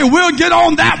 Hey, we'll get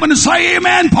on that one and say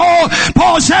amen, Paul.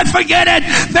 Paul said, forget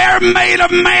it. They're made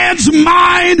of man's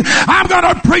mind. I'm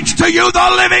going to preach to you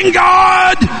the living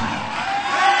God.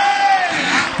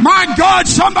 My God,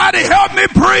 somebody help me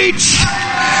preach.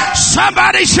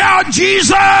 Somebody shout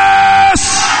Jesus.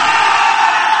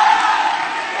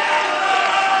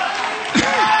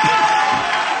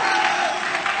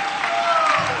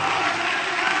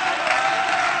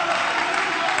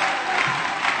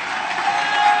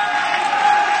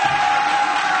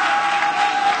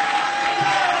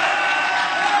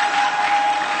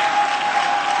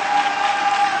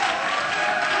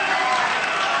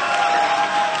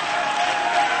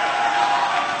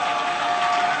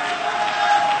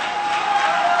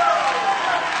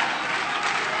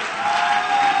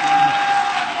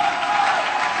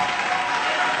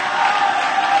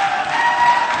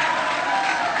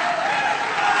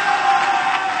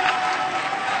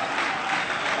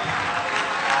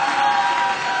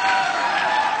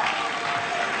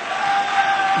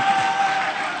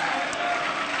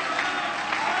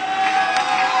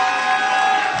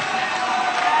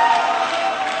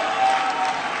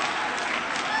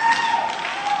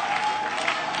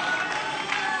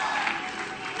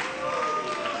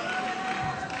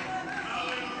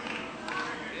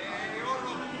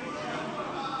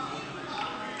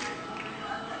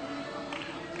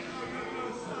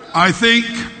 I think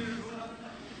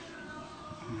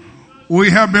we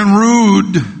have been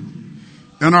rude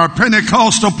in our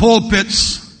Pentecostal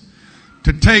pulpits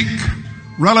to take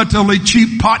relatively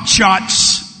cheap pot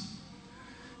shots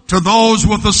to those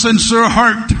with a sincere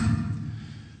heart.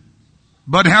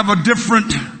 but have a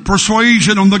different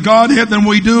persuasion on the Godhead than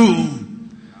we do.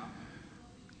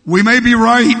 We may be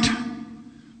right,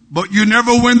 but you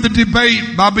never win the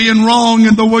debate by being wrong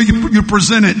in the way you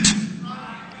present it.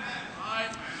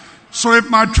 So if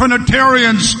my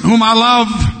Trinitarians, whom I love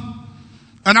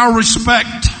and I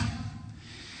respect,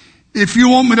 if you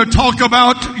want me to talk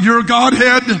about your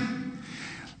Godhead,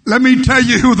 let me tell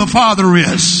you who the Father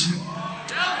is.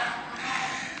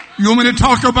 You want me to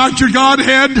talk about your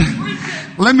Godhead?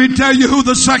 Let me tell you who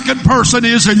the second person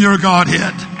is in your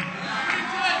Godhead.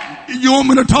 You want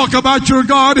me to talk about your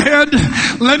Godhead?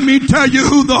 Let me tell you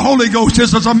who the Holy Ghost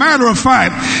is. As a matter of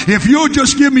fact, if you'll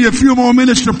just give me a few more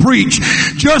minutes to preach,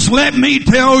 just let me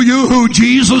tell you who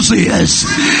Jesus is.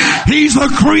 He's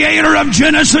the creator of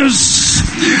Genesis,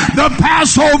 the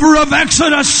Passover of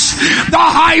Exodus, the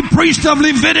high priest of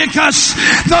Leviticus,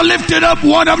 the lifted up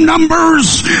one of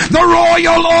Numbers, the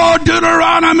royal Lord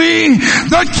Deuteronomy,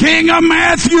 the king of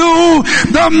Matthew,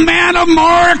 the man of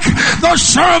Mark, the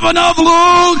servant of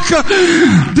Luke,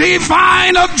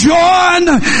 divine of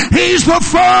John. He's the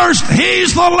first,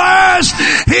 he's the last,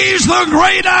 he's the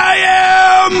great I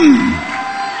am.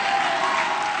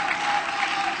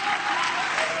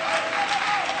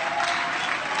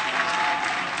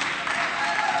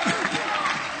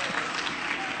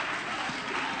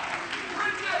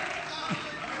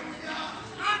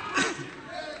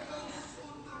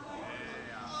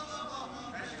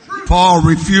 Paul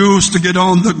refused to get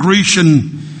on the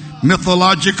Grecian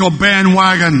mythological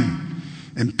bandwagon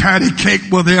and patty cake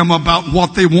with them about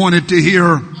what they wanted to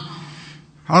hear.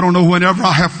 I don't know, whenever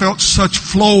I have felt such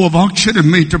flow of unction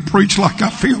in me to preach like I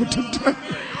feel today.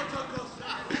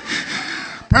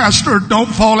 Pastor, don't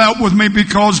fall out with me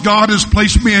because God has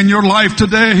placed me in your life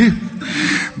today.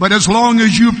 But as long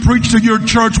as you preach to your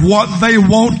church what they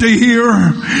want to hear,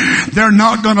 they're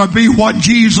not going to be what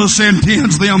Jesus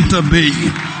intends them to be.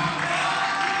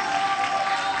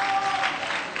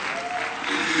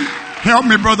 Help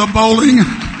me, Brother Bowling.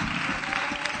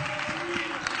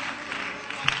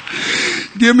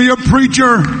 Give me a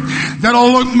preacher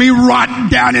that'll look me right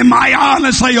down in my eye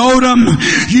and say,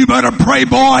 Odom, you better pray,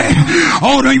 boy.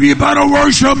 Odom, you better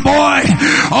worship, boy.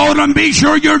 Odom, be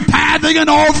sure your tithing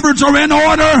and offerings are in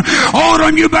order.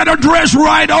 Odom, you better dress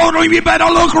right. Odom, you better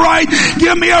look right.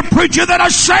 Give me a preacher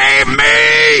that'll save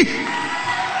me.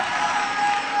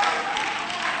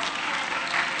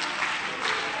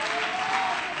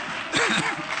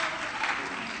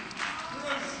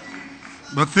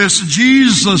 But this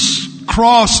Jesus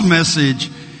cross message,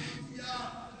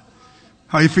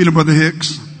 how you feeling, Brother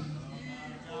Hicks?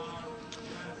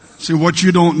 See, what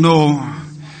you don't know,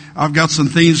 I've got some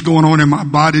things going on in my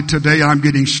body today. I'm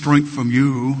getting strength from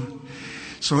you.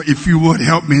 So if you would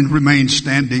help me and remain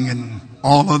standing, and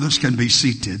all others can be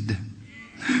seated.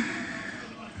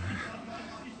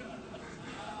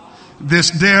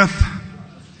 This death,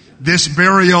 this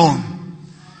burial,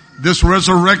 this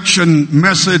resurrection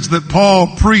message that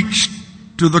Paul preached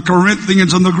to the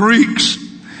Corinthians and the Greeks,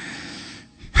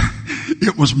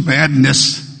 it was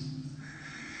madness.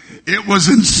 It was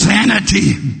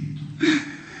insanity.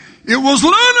 It was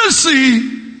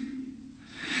lunacy.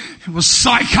 It was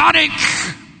psychotic.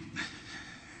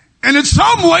 And in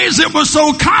some ways it was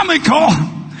so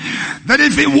comical that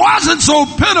if it wasn't so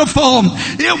pitiful,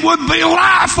 it would be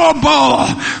laughable.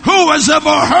 Who has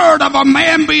ever heard of a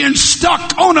man being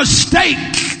stuck on a stake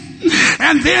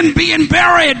and then being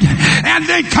buried and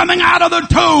then coming out of the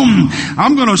tomb?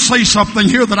 I'm going to say something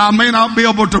here that I may not be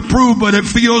able to prove, but it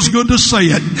feels good to say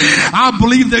it. I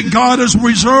believe that God is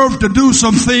reserved to do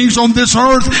some things on this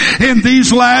earth in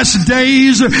these last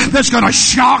days that's going to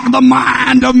shock the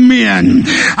mind of men.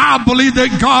 I believe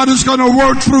that God is going to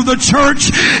work through the church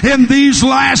in these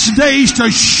last days to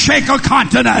shake a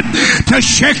continent, to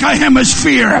shake a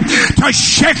hemisphere, to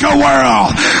shake a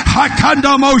world.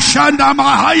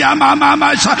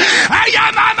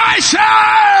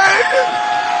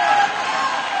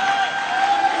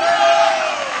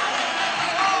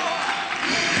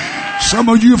 Some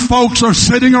of you folks are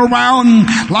sitting around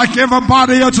like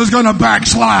everybody else is going to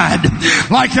backslide,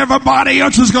 like everybody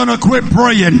else is going to quit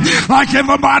praying, like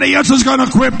everybody else is going to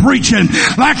quit preaching,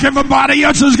 like everybody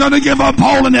else is going to give up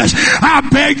holiness. I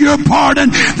beg your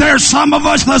pardon. There's some of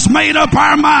us that's made up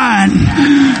our mind.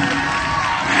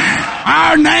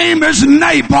 Our name is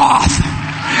Naboth.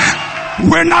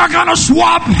 We're not going to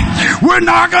swap. We're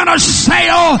not going to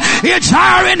sell. It's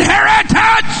our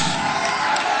inheritance.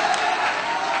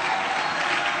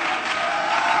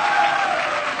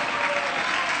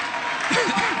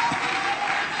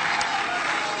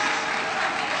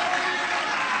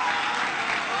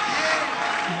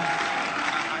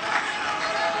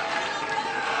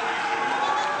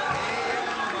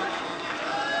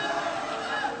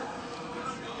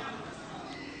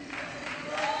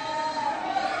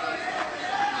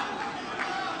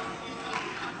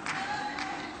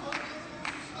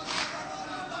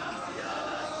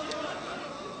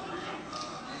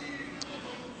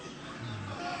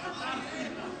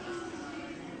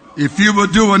 If you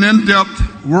would do an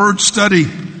in-depth word study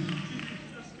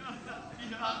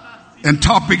and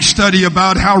topic study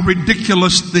about how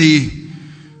ridiculous the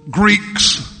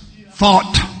Greeks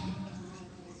thought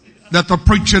that the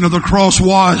preaching of the cross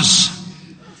was,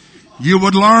 you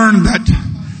would learn that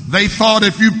they thought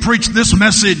if you preached this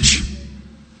message,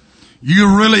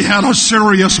 you really had a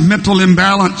serious mental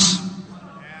imbalance.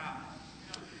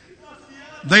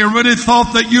 They really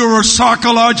thought that you were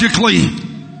psychologically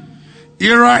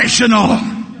irrational.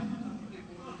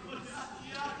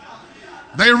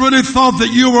 They really thought that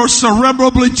you were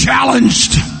cerebrally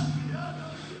challenged.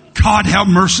 God have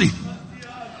mercy.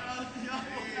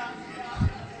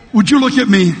 Would you look at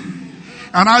me?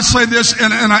 And I say this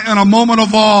in a moment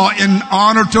of awe, in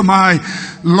honor to my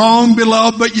long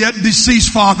beloved but yet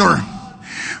deceased father.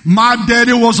 My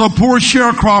daddy was a poor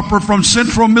sharecropper from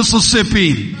central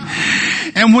Mississippi.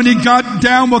 And when he got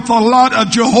down with a lot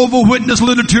of Jehovah's Witness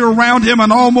literature around him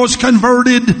and almost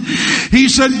converted, he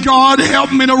said, God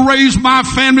help me to raise my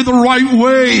family the right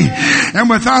way. And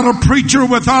without a preacher,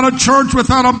 without a church,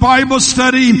 without a Bible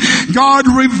study, God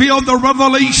revealed the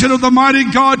revelation of the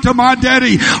mighty God to my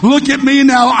daddy. Look at me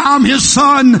now. I'm his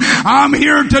son. I'm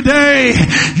here today.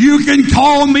 You can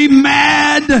call me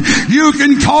mad. You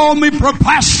can call me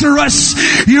preposterous.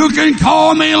 You can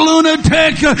call me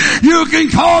lunatic. You can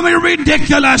call me ridiculous.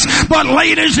 But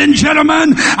ladies and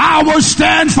gentlemen, I will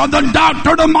stand for the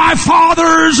doctrine of my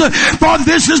fathers, for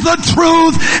this is the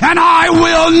truth, and I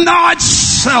will not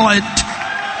sell it.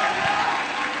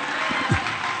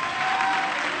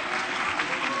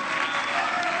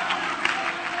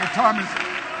 What time is it?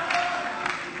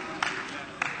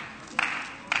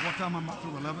 What time am I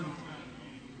through? 11?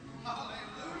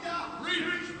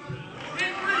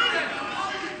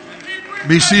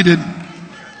 Be seated.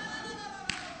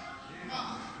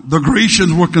 The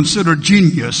Grecians were considered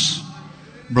genius.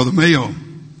 Brother Mayo,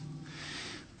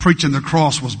 preaching the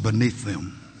cross was beneath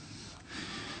them.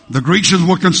 The Grecians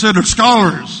were considered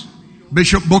scholars.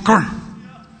 Bishop Booker,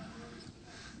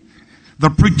 the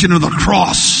preaching of the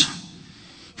cross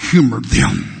humored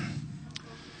them.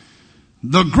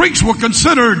 The Greeks were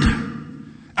considered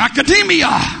academia,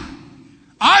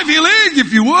 Ivy League,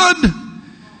 if you would.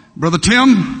 Brother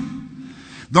Tim,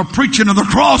 the preaching of the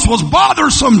cross was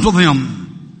bothersome to them.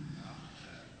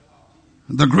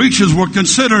 The Grecians were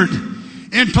considered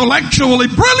intellectually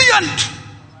brilliant.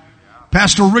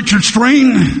 Pastor Richard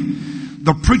Strain,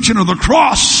 the preaching of the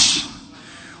cross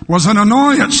was an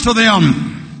annoyance to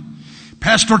them.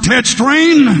 Pastor Ted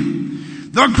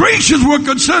Strain, the Grecians were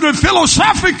considered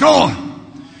philosophical,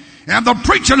 and the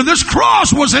preaching of this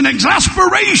cross was an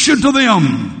exasperation to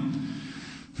them.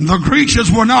 The Grecians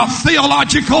were not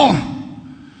theological,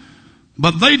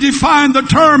 but they defined the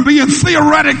term being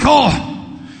theoretical.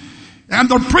 And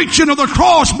the preaching of the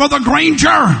cross, Brother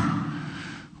Granger,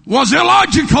 was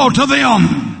illogical to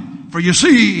them. For you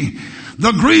see,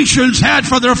 the Grecians had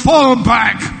for their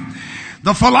fallback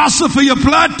the philosophy of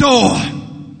Plato,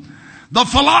 the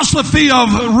philosophy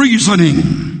of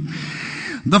reasoning,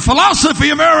 the philosophy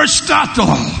of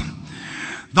Aristotle,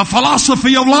 the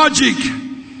philosophy of logic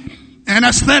and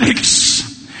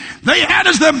aesthetics. They had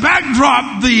as their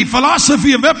backdrop the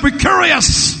philosophy of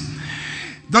Epicurus,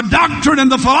 the doctrine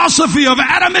and the philosophy of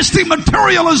atomistic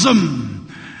materialism.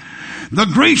 The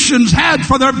Grecians had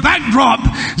for their backdrop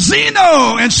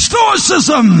Zeno and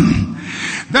Stoicism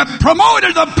that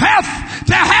promoted the path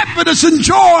to happiness and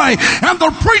joy, and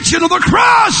the preaching of the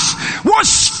cross was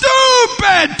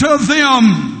stupid to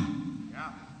them.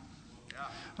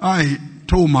 I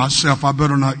told myself I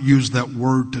better not use that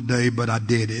word today, but I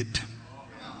did it.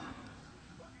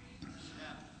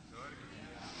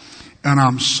 And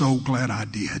I'm so glad I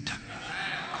did.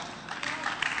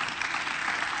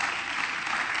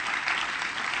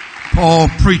 Paul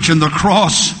preaching the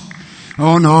cross.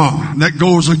 Oh no, that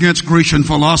goes against Grecian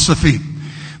philosophy.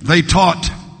 They taught,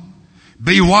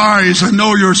 be wise and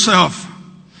know yourself.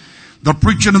 The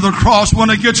preaching of the cross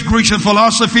went against Grecian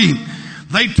philosophy.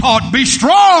 They taught, be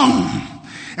strong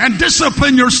and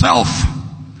discipline yourself.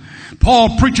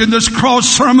 Paul preaching this cross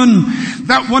sermon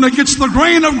that went against the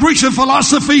grain of Grecian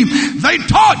philosophy. They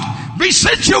taught, be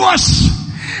sensuous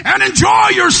and enjoy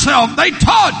yourself. They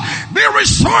taught, be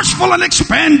resourceful and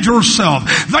expand yourself.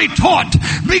 They taught,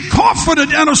 be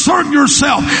confident and assert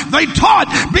yourself. They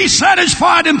taught, be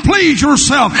satisfied and please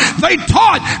yourself. They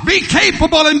taught, be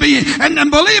capable and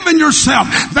believe in yourself.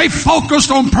 They focused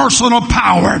on personal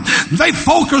power. They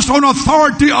focused on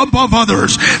authority above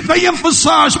others. They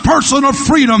emphasized personal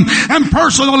freedom and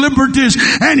personal liberties.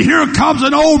 And here comes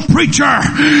an old preacher,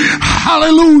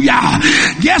 hallelujah,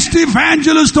 guest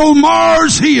evangelist on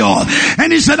Mars Hill,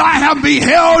 and he said, I have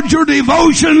beheld your your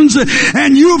devotions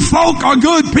and you folk are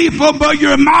good people, but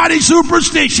you're mighty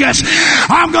superstitious.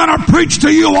 I'm going to preach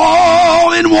to you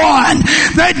all in one,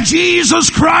 that Jesus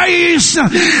Christ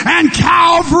and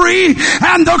Calvary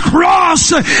and the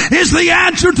cross is the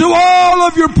answer to all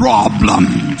of your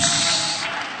problems.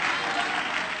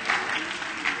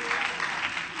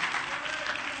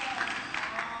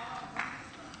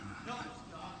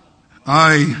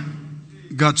 I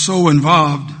got so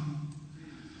involved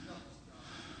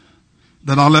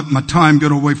that I let my time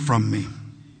get away from me.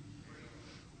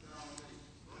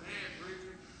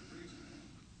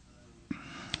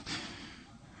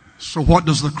 So what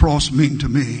does the cross mean to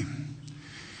me?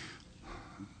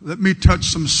 Let me touch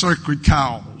some sacred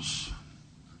cows.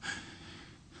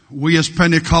 We as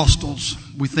Pentecostals,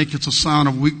 we think it's a sign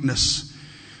of weakness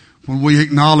when we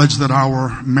acknowledge that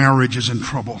our marriage is in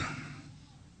trouble.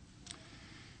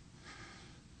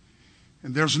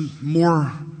 And there's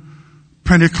more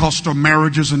Pentecostal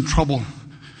marriages in trouble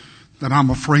than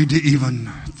I'm afraid to even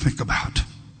think about.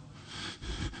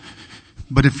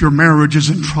 But if your marriage is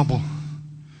in trouble,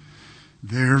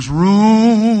 there's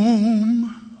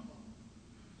room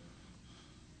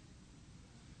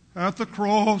at the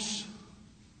cross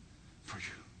for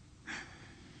you.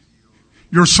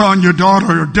 Your son, your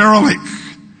daughter, your derelict,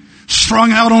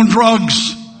 strung out on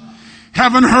drugs,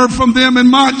 haven't heard from them in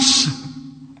months,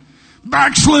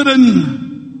 backslidden.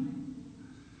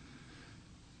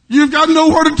 You've got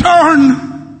nowhere to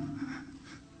turn.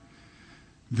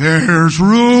 There's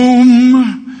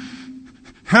room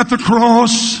at the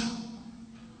cross.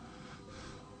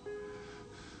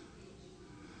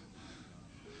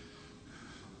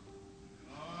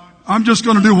 I'm just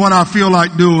going to do what I feel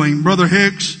like doing. Brother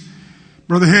Hicks,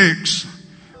 go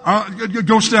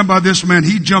stand by this man.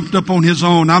 He jumped up on his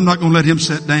own. I'm not going to let him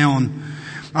sit down.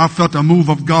 I felt a move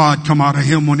of God come out of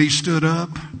him when he stood up.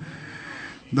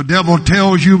 The devil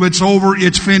tells you it's over,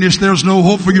 it's finished, there's no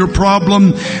hope for your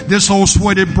problem. This old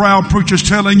sweated brow preacher's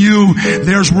telling you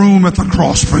there's room at the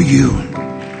cross for you.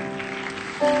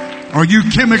 Are you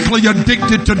chemically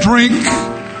addicted to drink,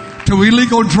 to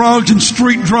illegal drugs and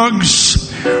street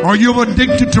drugs? Are you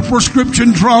addicted to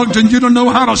prescription drugs and you don't know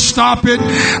how to stop it?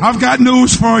 I've got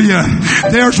news for you.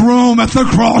 There's room at the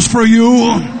cross for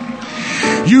you.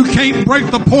 You can't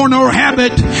break the porno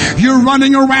habit. You're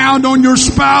running around on your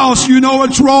spouse. You know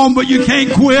it's wrong, but you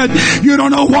can't quit. You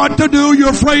don't know what to do. You're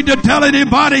afraid to tell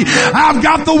anybody. I've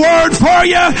got the word for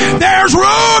you. There's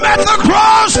room at the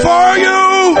cross for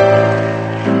you.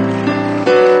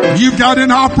 You've got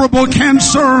inoperable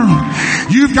cancer.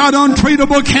 You've got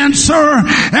untreatable cancer.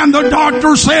 And the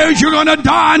doctor says you're going to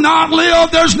die, not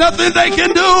live. There's nothing they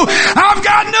can do. I've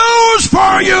got news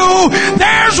for you.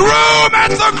 There's room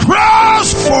at the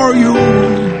cross for you.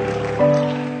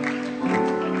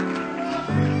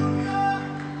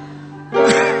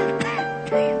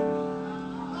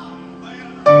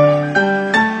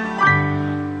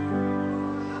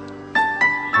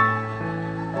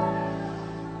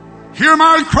 Hear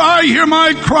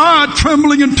my cry,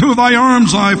 trembling into thy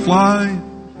arms I fly.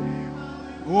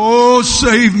 Oh,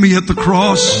 save me at the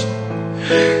cross.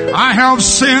 I have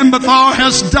sinned, but thou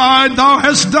hast died, in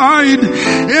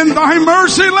thy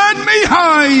mercy let me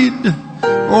hide.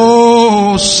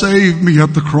 Oh, save me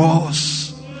at the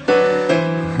cross.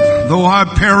 Though I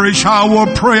perish, I will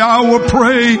pray,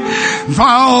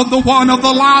 thou the one of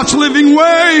the life's living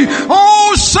way.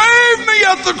 Oh, save me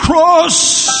at the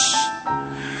cross.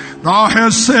 Thou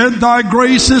hast said thy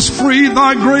grace is free,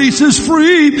 thy grace is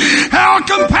free. Have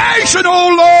compassion,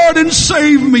 O Lord, and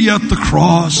save me at the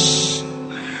cross.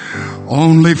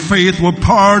 Only faith will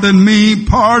pardon me. In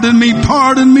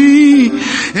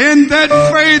that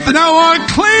faith now I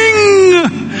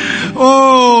cling.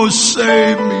 Oh,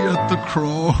 save me at the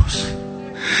cross.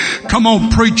 Come on,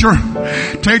 preacher.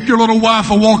 Take your little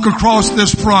wife and walk across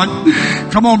this front.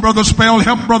 Come on, Brother Spell.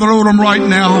 Help Brother Odom right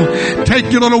now. Take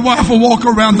your little wife and walk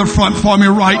around the front for me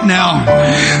right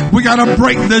now. We got to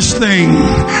break this thing.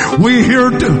 We're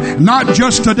here to, not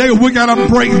just today, we got to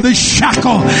break this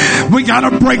shackle. We got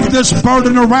to break this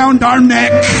burden around our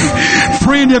neck.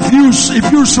 Friend, if you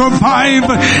survive,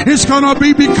 it's going to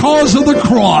be because of the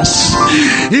cross.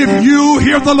 If you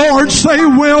hear the Lord say,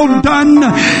 well done,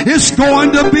 it's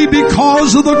going to be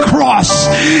because of the cross.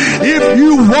 If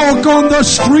you walk on the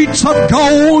streets of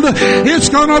gold, it's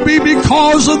going to be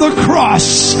because of the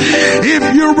cross.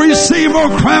 If you receive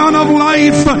a crown of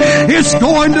life, it's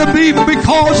going to be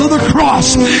because of the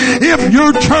cross. If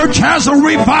your church has a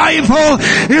revival,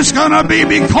 it's going to be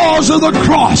because of the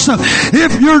cross.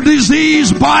 If your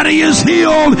diseased body is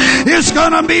healed, it's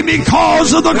going to be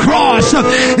because of the cross.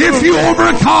 If you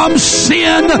overcome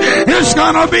sin, it's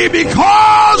going to be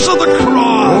because of the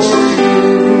cross.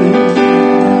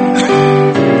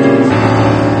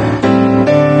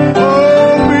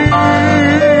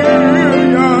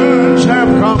 Millions have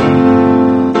come.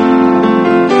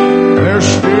 There's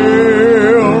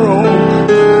still room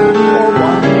for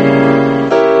one.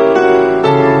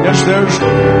 Yes, there's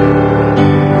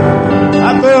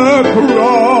at the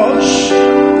cross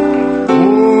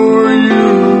for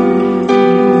you.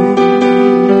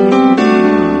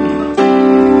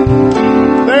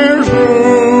 There's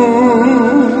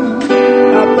room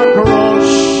at the cross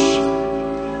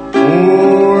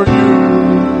for you.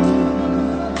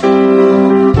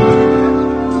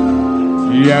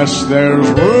 Yes, there's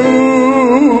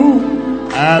room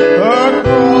at the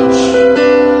cross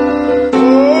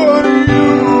for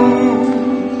you.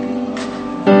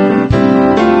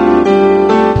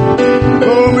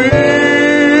 The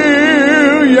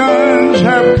millions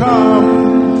have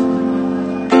come.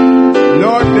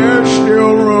 Lord, there's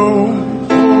still room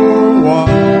for one.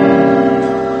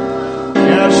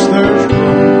 Yes, there's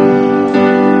room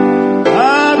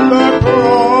at the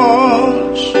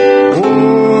cross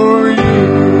for you.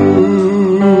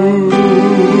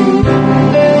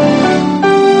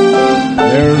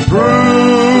 There's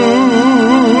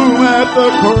room at the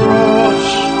cross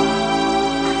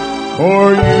for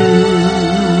you.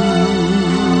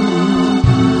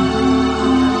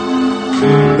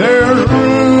 There's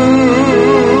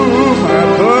room at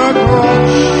the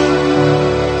cross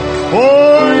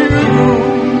for you.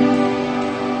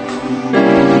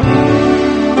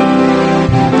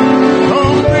 The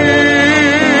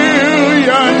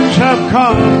millions have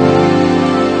come.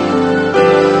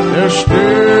 There's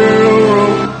still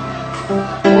room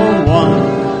for one.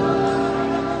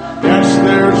 Yes,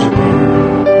 there's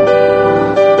room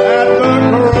at the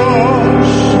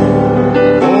cross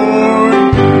for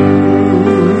you.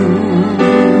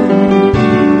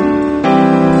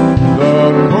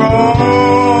 The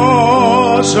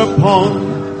cross upon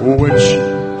which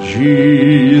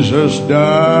Jesus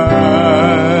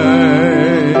died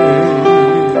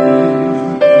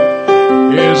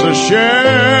is a shelter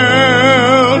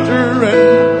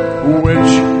in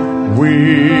which we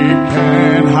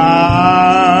can hide.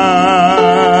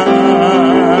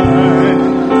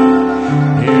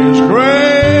 His grace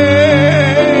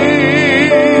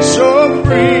so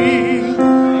free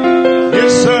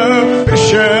is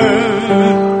sufficient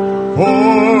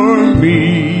for me.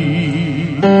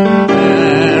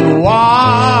 And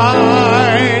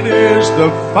wide is the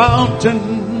fountain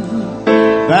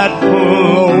that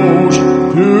flows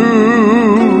to